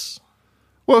 Yes.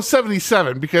 Well,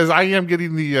 77 because I am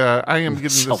getting the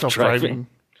self-driving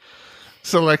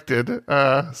selected.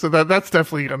 So that's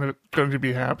definitely going to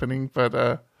be happening.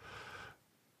 But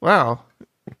wow,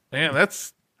 man,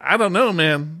 I don't know,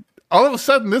 man. All of a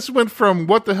sudden, this went from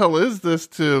what the hell is this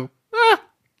to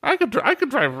I could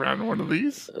drive around one of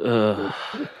these.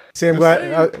 See,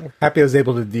 I'm happy I was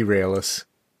able to derail us.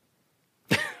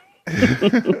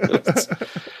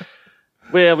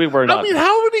 Well, we were not. I mean,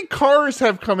 how many cars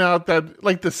have come out that,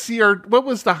 like what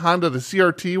was the Honda, the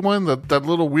CRT one, that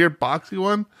little weird boxy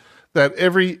one that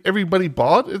everybody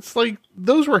bought? It's like,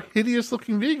 those were hideous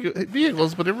looking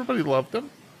vehicles, but everybody loved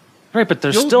them. Right, but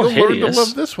they're still hideous. You'll learn to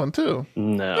love this one, too.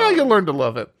 No. Yeah, you'll learn to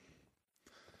love it.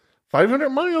 500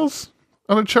 miles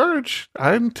on a charge.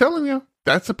 I'm telling you,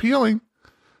 that's appealing.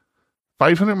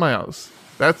 500 miles.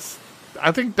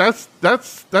 I think that's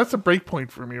a break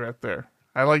point for me right there.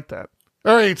 I like that.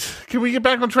 All right, can we get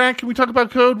back on track? Can we talk about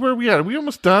code? Where are we at? Are we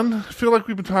almost done? I feel like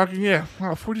we've been talking,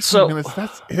 45 minutes.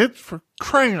 That's it, for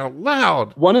crying out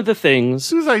loud. One of the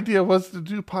things... Whose idea was to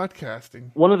do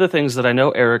podcasting? One of the things that I know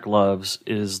Eric loves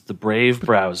is the Brave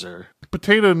browser.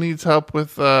 Potato needs help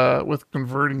with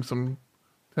converting some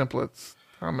templates,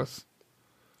 Thomas.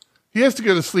 He has to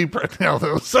go to sleep right now,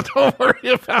 though, so don't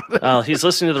worry about it. Well, he's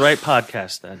listening to the right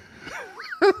podcast, then.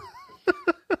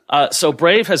 So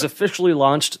Brave has officially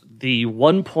launched the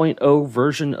 1.0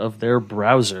 version of their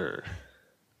browser.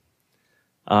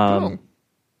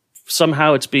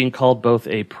 Somehow it's being called both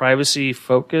a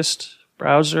privacy-focused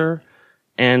browser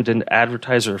and an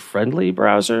advertiser-friendly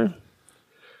browser.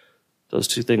 Those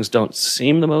two things don't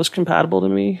seem the most compatible to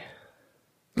me.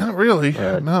 Not really,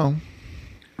 no.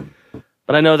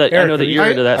 But I know that Eric, you're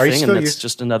into that thing, and that's just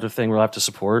just another thing we'll have to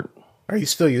support. Are you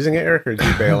still using it, Eric, or did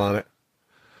you bail on it?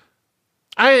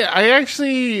 I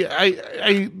actually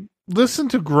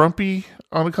listened to Grumpy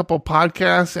on a couple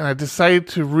podcasts, and I decided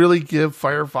to really give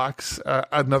Firefox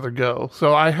another go.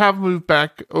 So I have moved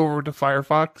back over to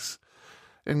Firefox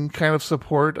in kind of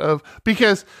support of,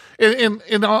 because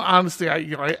in all honesty,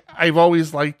 I've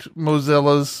always liked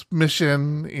Mozilla's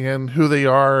mission and who they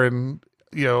are and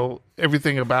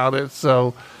everything about it.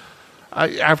 So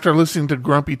after listening to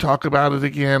Grumpy talk about it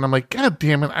again, I'm like, God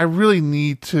damn it, I really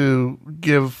need to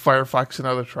give Firefox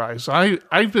another try. So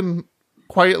I've been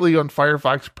quietly on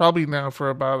Firefox probably now for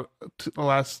about the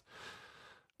last,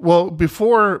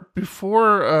 before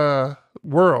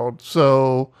World,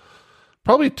 so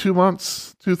probably 3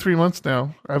 months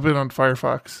now I've been on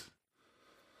Firefox.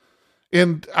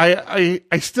 And I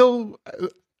still,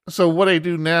 so what I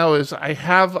do now is I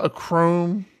have a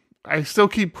Chrome, I still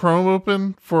keep Chrome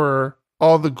open for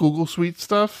all the Google Suite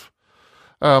stuff,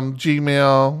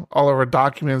 Gmail, all of our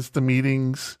documents, the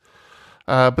meetings,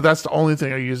 but that's the only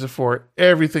thing I use it for.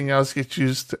 Everything else gets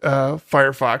used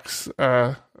Firefox.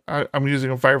 I'm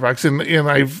using a Firefox, and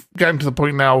I've gotten to the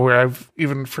point now where I've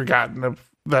even forgotten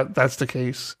that that's the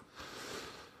case.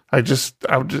 I'm just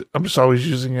always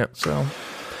using it. So,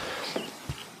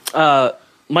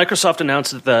 Microsoft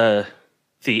announced that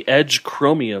the Edge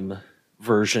Chromium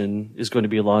version is going to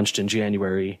be launched in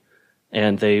January,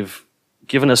 and they've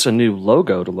given us a new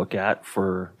logo to look at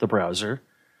for the browser.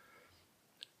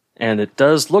 And it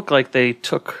does look like they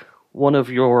took one of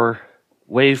your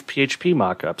Wave PHP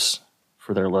mockups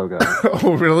for their logo.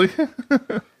 Oh, really?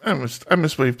 I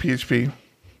miss Wave PHP.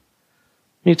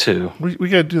 Me too. We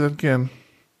got to do that again.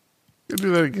 We gotta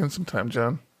do that again sometime,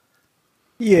 John.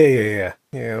 Yeah.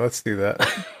 Let's do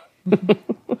that.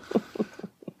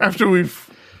 After we've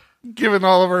given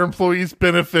all of our employees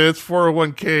benefits,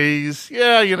 401ks,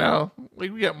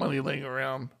 we got money laying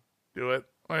around. Do it.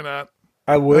 Why not?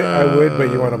 I would,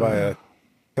 but you want to buy a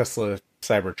Tesla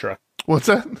Cybertruck. What's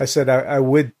that? I said I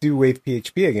would do Wave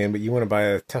PHP again, but you want to buy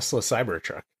a Tesla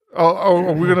Cybertruck. Oh,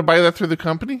 are we going to buy that through the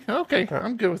company? Okay,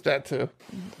 I'm good with that too.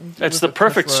 It's the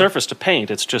perfect surface to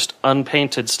paint. It's just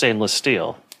unpainted stainless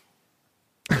steel.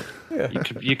 Yeah.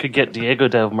 You could get Diego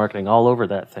Dev marketing all over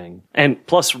that thing, and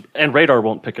Radar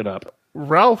won't pick it up.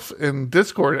 Ralph in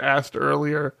Discord asked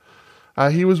earlier.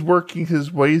 He was working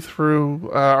his way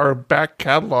through our back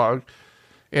catalog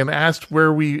and asked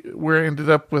where I ended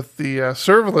up with the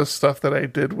serverless stuff that I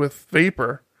did with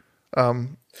Vapor.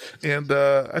 And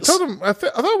I told him I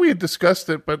thought we had discussed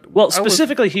it, but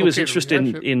specifically he was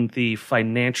interested in the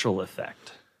financial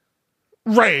effect.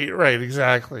 Right,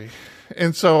 exactly.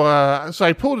 And so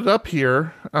I pulled it up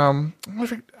here. I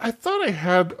thought I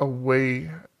had a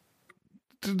way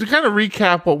to kind of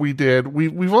recap what we did.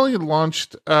 We've only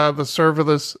launched the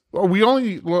serverless, or we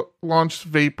only launched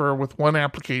Vapor with one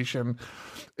application.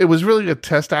 It was really a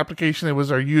test application. It was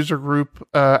our user group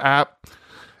app.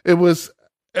 It was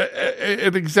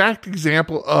an exact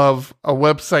example of a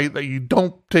website that you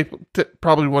don't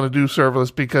probably want to do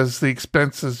serverless because the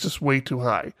expense is just way too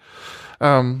high.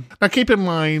 Now keep in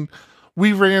mind,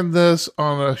 we ran this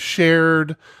on a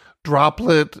shared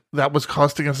droplet that was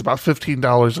costing us about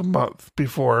 $15 a month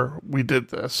before we did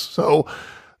this. So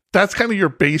that's kind of your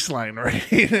baseline,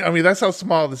 right? I mean, that's how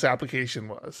small this application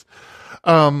was.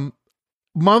 The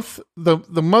month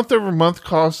over month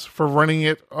cost for running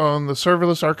it on the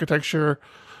serverless architecture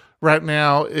right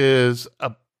now is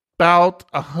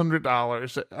about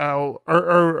 $100.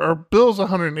 Our bill's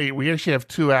 $108. We actually have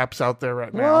two apps out there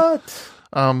right now. What?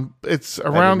 It's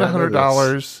around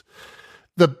 $100.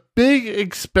 The big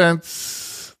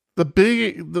expense, the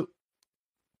big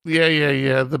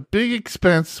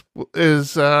expense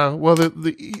is the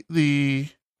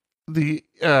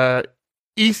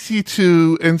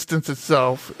EC2 instance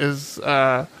itself is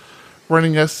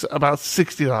running us about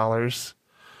 $60.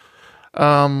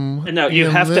 And now you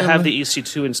have to have the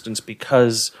EC2 instance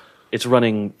because it's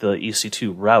running the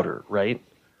EC2 router, right?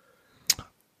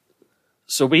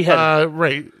 So we had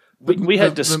we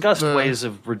had discussed ways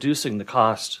of reducing the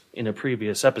cost in a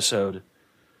previous episode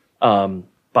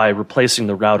by replacing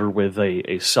the router with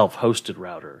a self-hosted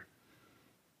router.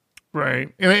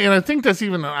 Right. And I think that's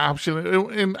even an option.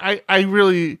 And I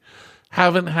really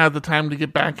haven't had the time to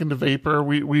get back into Vapor.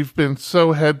 We've been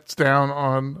so heads down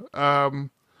on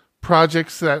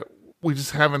projects that we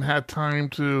just haven't had time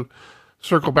to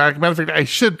circle back. Matter of fact, I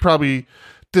should probably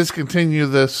discontinue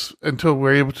this until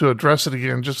we're able to address it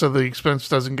again, just so the expense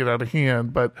doesn't get out of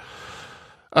hand. But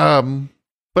the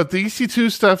EC2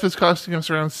 stuff is costing us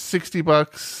around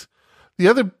 $60. The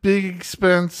other big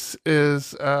expense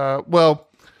is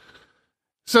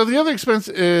so the other expense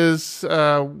is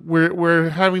we're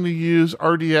having to use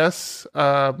RDS.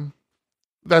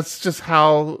 That's just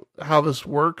how this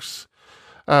works.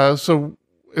 So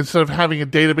instead of having a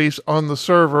database on the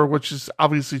server, which is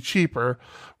obviously cheaper,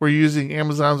 we're using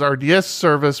Amazon's RDS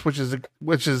service, which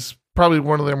is probably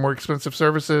one of their more expensive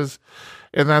services,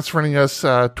 and that's running us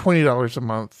 $20 a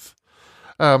month.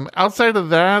 Outside of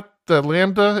that, the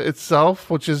Lambda itself,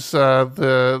 which is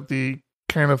the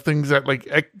kind of things that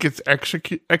like gets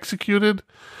executed,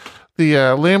 the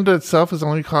Lambda itself is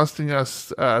only costing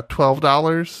us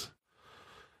 $12.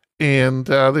 And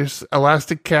there's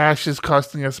Elastic Cache is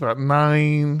costing us about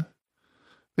 $9.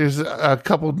 There's a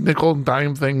couple nickel and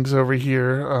dime things over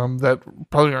here that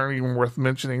probably aren't even worth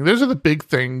mentioning. Those are the big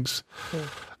things.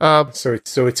 So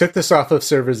we took this off of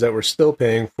servers that we're still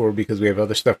paying for because we have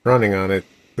other stuff running on it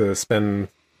to spend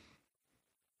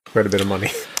quite a bit of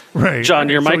money. Right, John,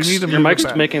 your So we mic's need to your move it mic's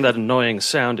back. making that annoying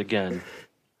sound again.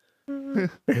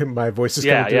 My voice is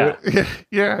Yeah, coming through it.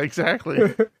 Yeah,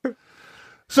 exactly.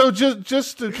 So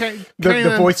just to kind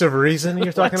The voice of reason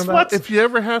you're talking about? if you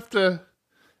ever have to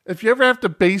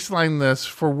baseline this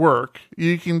for work,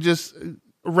 you can just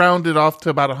round it off to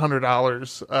about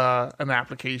 $100 an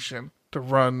application to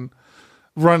run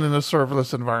in a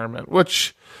serverless environment,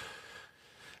 which,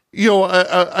 you know,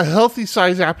 a healthy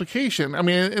size application. I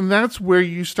mean, and that's where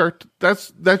you start.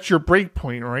 That's your break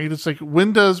point, right? It's like,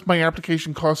 when does my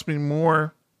application cost me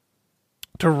more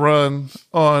to run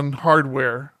on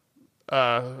hardware?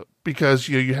 Because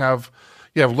you have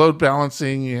load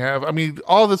balancing,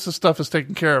 all this stuff is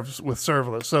taken care of with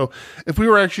serverless. So if we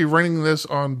were actually running this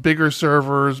on bigger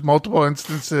servers, multiple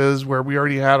instances where we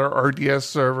already had our RDS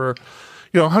server,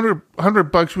 you know,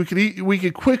 $100 we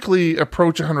could quickly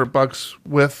approach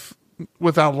 $100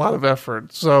 without a lot of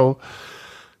effort. So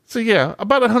yeah,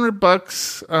 about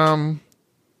 $100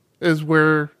 is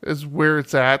where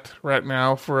it's at right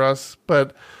now for us,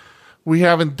 but we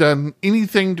haven't done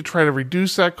anything to try to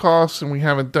reduce that cost, and we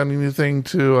haven't done anything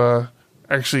to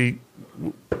actually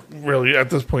really at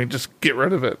this point just get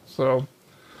rid of it. So,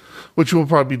 which we'll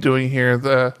probably be doing here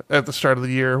at the start of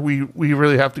the year. We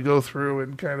really have to go through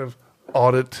and kind of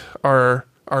audit our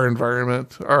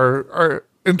environment, our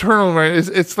internal environment.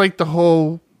 It's like the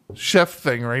whole chef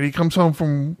thing, right? He comes home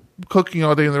from cooking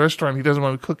all day in the restaurant. He doesn't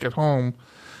want to cook at home.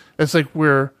 It's like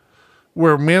we're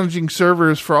managing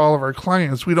servers for all of our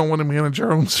clients. We don't want to manage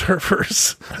our own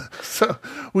servers. So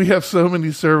we have so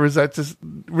many servers that just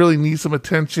really need some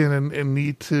attention and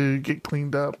need to get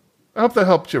cleaned up. I hope that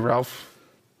helped you, Ralph.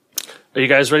 Are you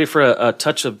guys ready for a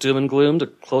touch of doom and gloom to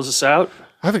close us out?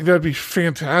 I think that'd be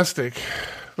fantastic.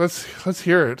 Let's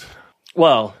hear it.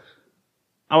 Well,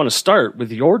 I want to start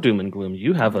with your doom and gloom.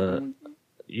 You have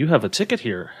a ticket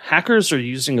here. Hackers are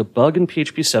using a bug in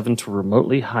PHP 7 to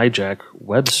remotely hijack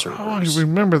web servers. Oh, I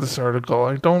remember this article.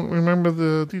 I don't remember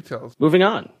the details. Moving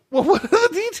on. Well, what are the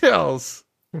details?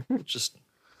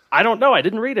 I don't know. I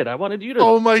didn't read it. I wanted you to.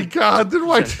 Oh my God! Then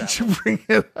why did you bring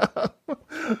it up?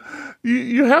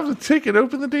 You have the ticket.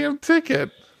 Open the damn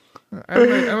ticket.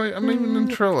 I'm even in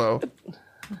Trello.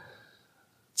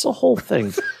 It's a whole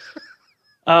thing.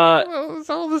 Well, it's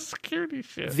all the security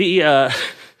shit.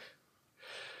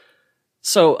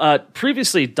 So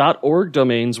previously, .org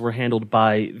domains were handled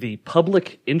by the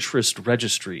Public Interest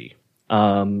Registry.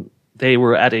 They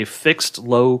were at a fixed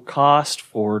low cost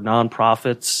for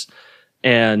nonprofits,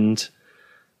 and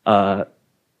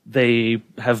they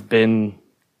have been,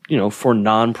 for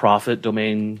nonprofit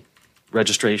domain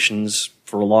registrations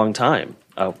for a long time,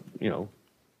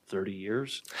 30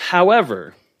 years.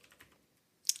 However,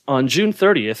 on June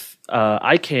 30th,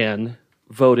 ICANN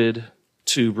voted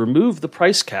to remove the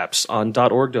price caps on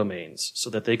 .org domains so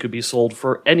that they could be sold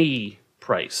for any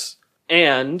price.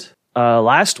 And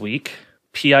last week,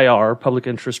 PIR, Public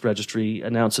Interest Registry,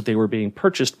 announced that they were being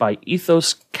purchased by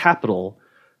Ethos Capital,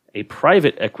 a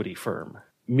private equity firm,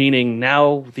 meaning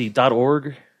now the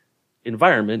 .org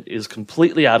environment is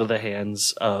completely out of the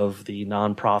hands of the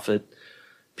nonprofit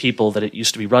people that it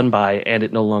used to be run by, and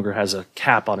it no longer has a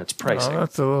cap on its pricing. Oh,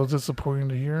 that's a little disappointing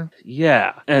to hear.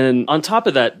 Yeah, and on top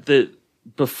of that,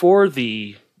 before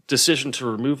the decision to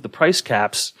remove the price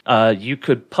caps, you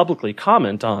could publicly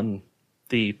comment on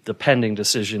the pending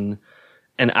decision,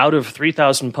 and out of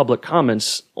 3,000 public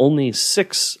comments, only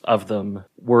 6 of them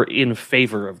were in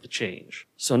favor of the change.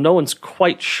 So no one's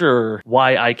quite sure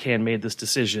why ICANN made this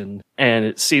decision, and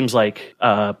it seems like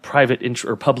Public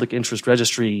Interest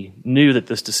Registry knew that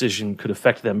this decision could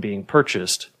affect them being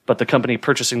purchased, but the company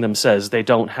purchasing them says they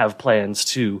don't have plans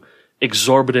to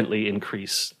exorbitantly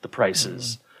increase the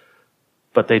prices,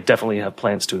 but they definitely have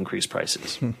plans to increase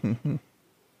prices,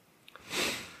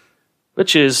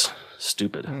 which is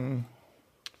stupid.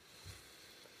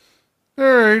 All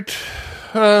right.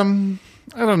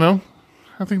 I don't know.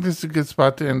 I think this is a good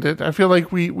spot to end it. I feel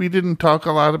like we didn't talk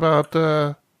a lot about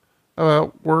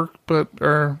about work,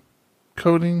 or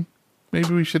coding.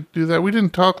 Maybe we should do that. We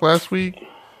didn't talk last week.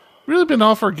 Really been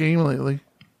off our game lately.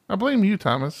 I blame you,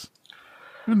 Thomas.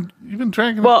 You've been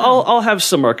dragging. Well, I'll have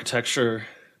some architecture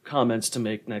comments to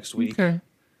make next week. Okay.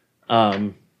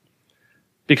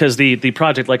 Because the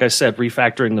project, like I said,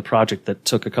 refactoring the project that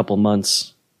took a couple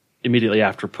months immediately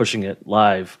after pushing it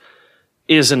live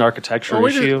is an architecture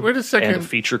issue. Wait a second. And a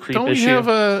feature creep Don't we issue. have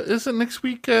isn't next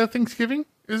week Thanksgiving?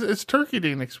 It's Turkey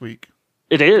Day next week.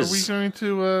 It Are we is. going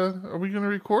to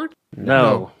record?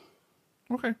 No.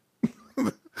 Okay.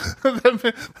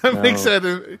 that makes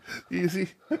that easy.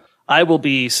 I will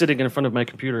be sitting in front of my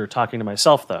computer talking to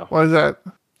myself, though. Why is that?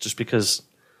 Just because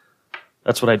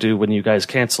that's what I do when you guys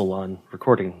cancel on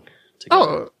recording together.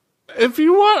 Oh, if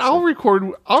you want, I'll record.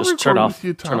 I'll Just record turn off, with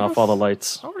you, Thomas. turn off all the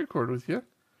lights. I'll record with you.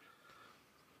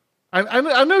 I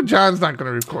know John's not going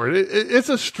to record. It's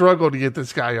a struggle to get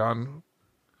this guy on.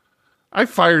 I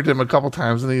fired him a couple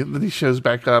times, and then he shows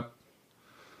back up.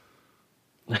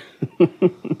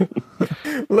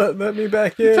 Let me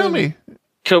back in. Tell me.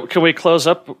 Can we close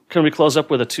up? Can we close up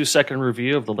with a 2-second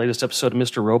review of the latest episode of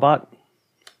Mr. Robot?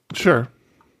 Sure.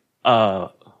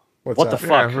 What the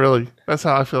fuck? Yeah, really. That's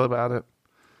how I feel about it.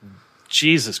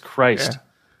 Jesus Christ.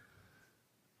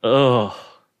 Ugh.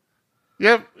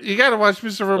 Yep, you got to watch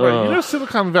Mr. Robot. You know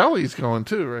Silicon Valley's going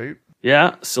too, right?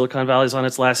 Yeah, Silicon Valley's on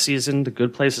its last season. The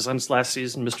Good Place is on its last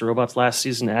season. Mr. Robot's last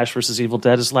season. Ash vs. Evil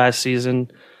Dead is last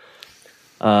season.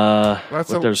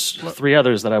 There's 3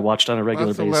 others that I watched on a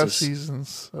regular That's the basis. last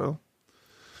seasons, so.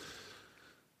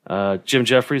 Jim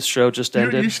Jeffries' show just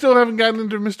ended. You still haven't gotten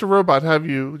into Mr. Robot, have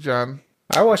you, John?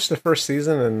 I watched the first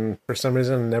season and for some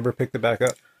reason never picked it back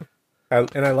up. I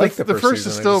like the first season. The first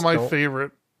is still my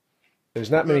favorite. There's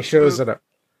not many shows that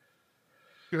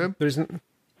Good. there's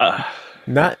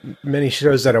not many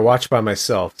shows that I watch by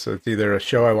myself. So it's either a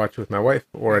show I watch with my wife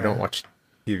or I don't watch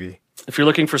TV. If you're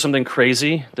looking for something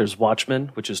crazy, there's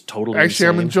Watchmen, which is totally Actually,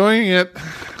 I'm insane. enjoying it.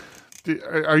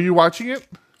 Are you watching it?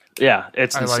 Yeah,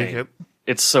 it's I insane. like it.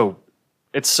 It's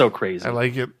so crazy. I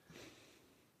like it.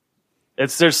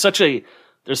 There's such a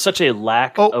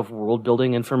lack of world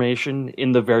building information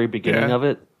in the very beginning of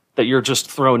it that you're just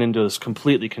thrown into this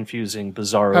completely confusing,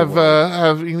 bizarre world.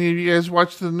 Have any of you guys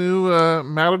watched the new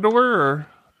Matador or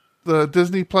the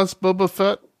Disney Plus Boba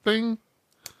Fett thing?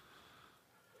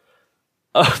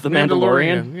 The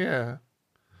Mandalorian? Yeah.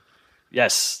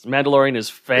 Yes, The Mandalorian is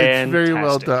fantastic. It's very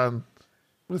well done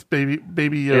with baby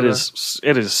Yoda.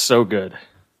 It is so good.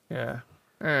 Yeah.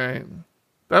 All right.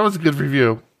 That was a good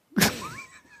review.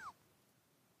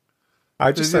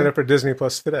 I just signed up for Disney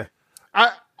Plus today.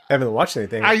 I haven't watched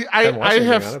anything. I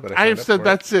have said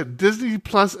that's it. Disney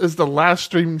Plus is the last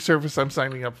streaming service I'm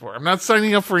signing up for. I'm not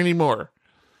signing up for any more.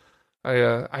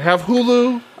 I have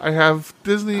Hulu. I have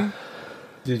Disney.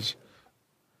 Did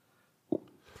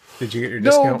you get your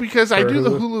discount? No, because I do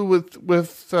the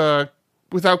Hulu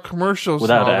without commercials,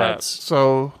 Without and all ads. That.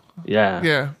 So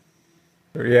Yeah.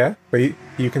 Yeah, but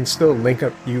you can still link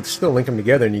up. You still link them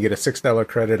together, and you get a $6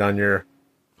 credit on your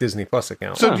Disney Plus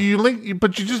account. So do you link?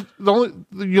 But you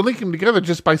link them together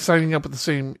just by signing up with the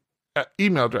same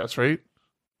email address, right?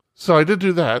 So I did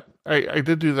do that. I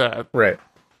did do that. Right.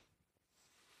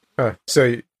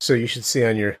 So you should see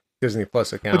on your Disney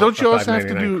Plus account. But don't you also have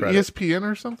to $5.99 do credit. ESPN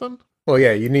or something? Well,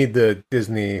 yeah, you need the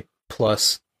Disney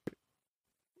Plus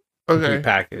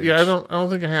package. Yeah, I don't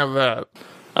think I have that.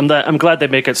 I'm glad they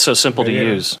make it so simple to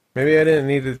use. Maybe I didn't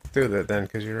need to do that then,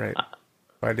 because you're right.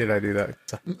 Why did I do that?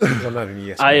 'Cause I'm not an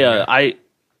ESPN. I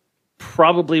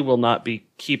probably will not be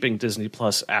keeping Disney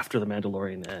Plus after The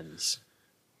Mandalorian ends.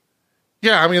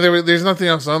 Yeah, I mean, there's nothing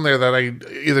else on there that I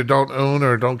either don't own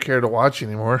or don't care to watch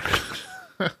anymore.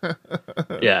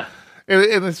 Yeah,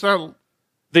 and it's not.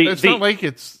 It's not like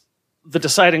it's. The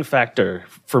deciding factor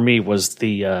for me was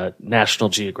the National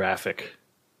Geographic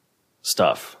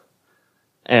stuff,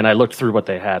 and I looked through what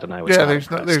they had, and I was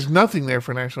there's nothing there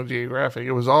for National Geographic.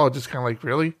 It was all just kind of like,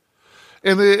 really,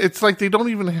 and it's like they don't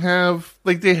even have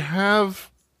they have.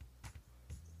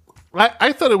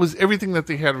 I thought it was everything that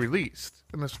they had released,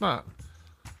 and it's not.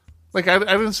 Like I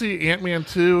didn't see Ant-Man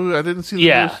 2. I didn't see the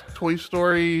newest Toy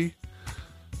Story.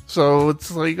 So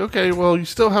it's like, okay, well, you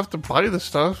still have to buy the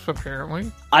stuff,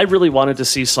 apparently. I really wanted to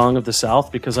see Song of the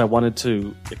South because I wanted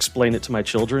to explain it to my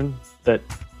children that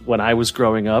when I was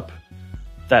growing up,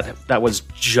 that was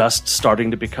just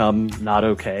starting to become not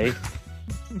okay.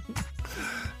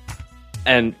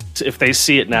 And if they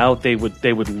see it now, they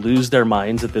would lose their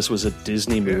minds that this was a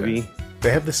Disney movie.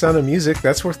 They have The Sound of Music.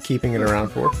 That's worth keeping it around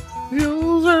for.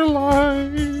 Hills are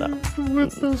light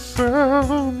with the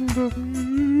sound of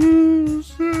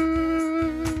music.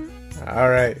 All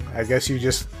right. I guess you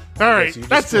just All right, So you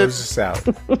that's just it. close us out.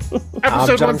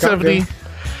 Episode John 170. Conger.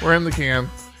 We're in the can.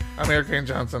 I'm Eric Kane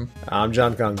Johnson. I'm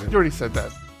John Conger. You already said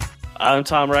that. I'm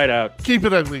Tom Rideout. Keep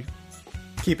it ugly.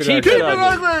 Keep it Keep ugly. it Keep it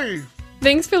ugly.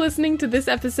 Thanks for listening to this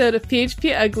episode of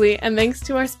PHP Ugly, and thanks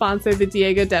to our sponsor, the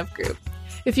Diego Dev Group.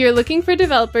 If you're looking for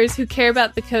developers who care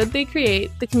about the code they create,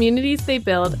 the communities they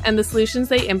build, and the solutions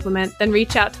they implement, then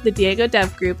reach out to the Diego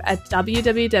Dev Group at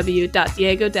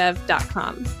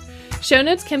www.diegodev.com. Show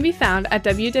notes can be found at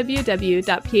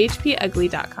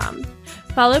www.phpugly.com.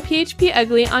 Follow PHP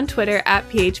Ugly on Twitter at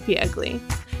PHP Ugly.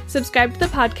 Subscribe to the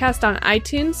podcast on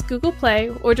iTunes, Google Play,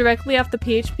 or directly off the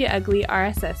PHP Ugly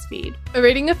RSS feed. A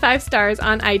rating of 5 stars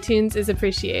on iTunes is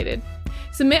appreciated.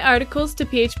 Submit articles to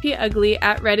phpugly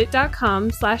at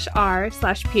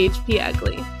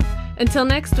reddit.com/r/phpugly. Until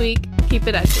next week, keep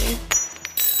it ugly.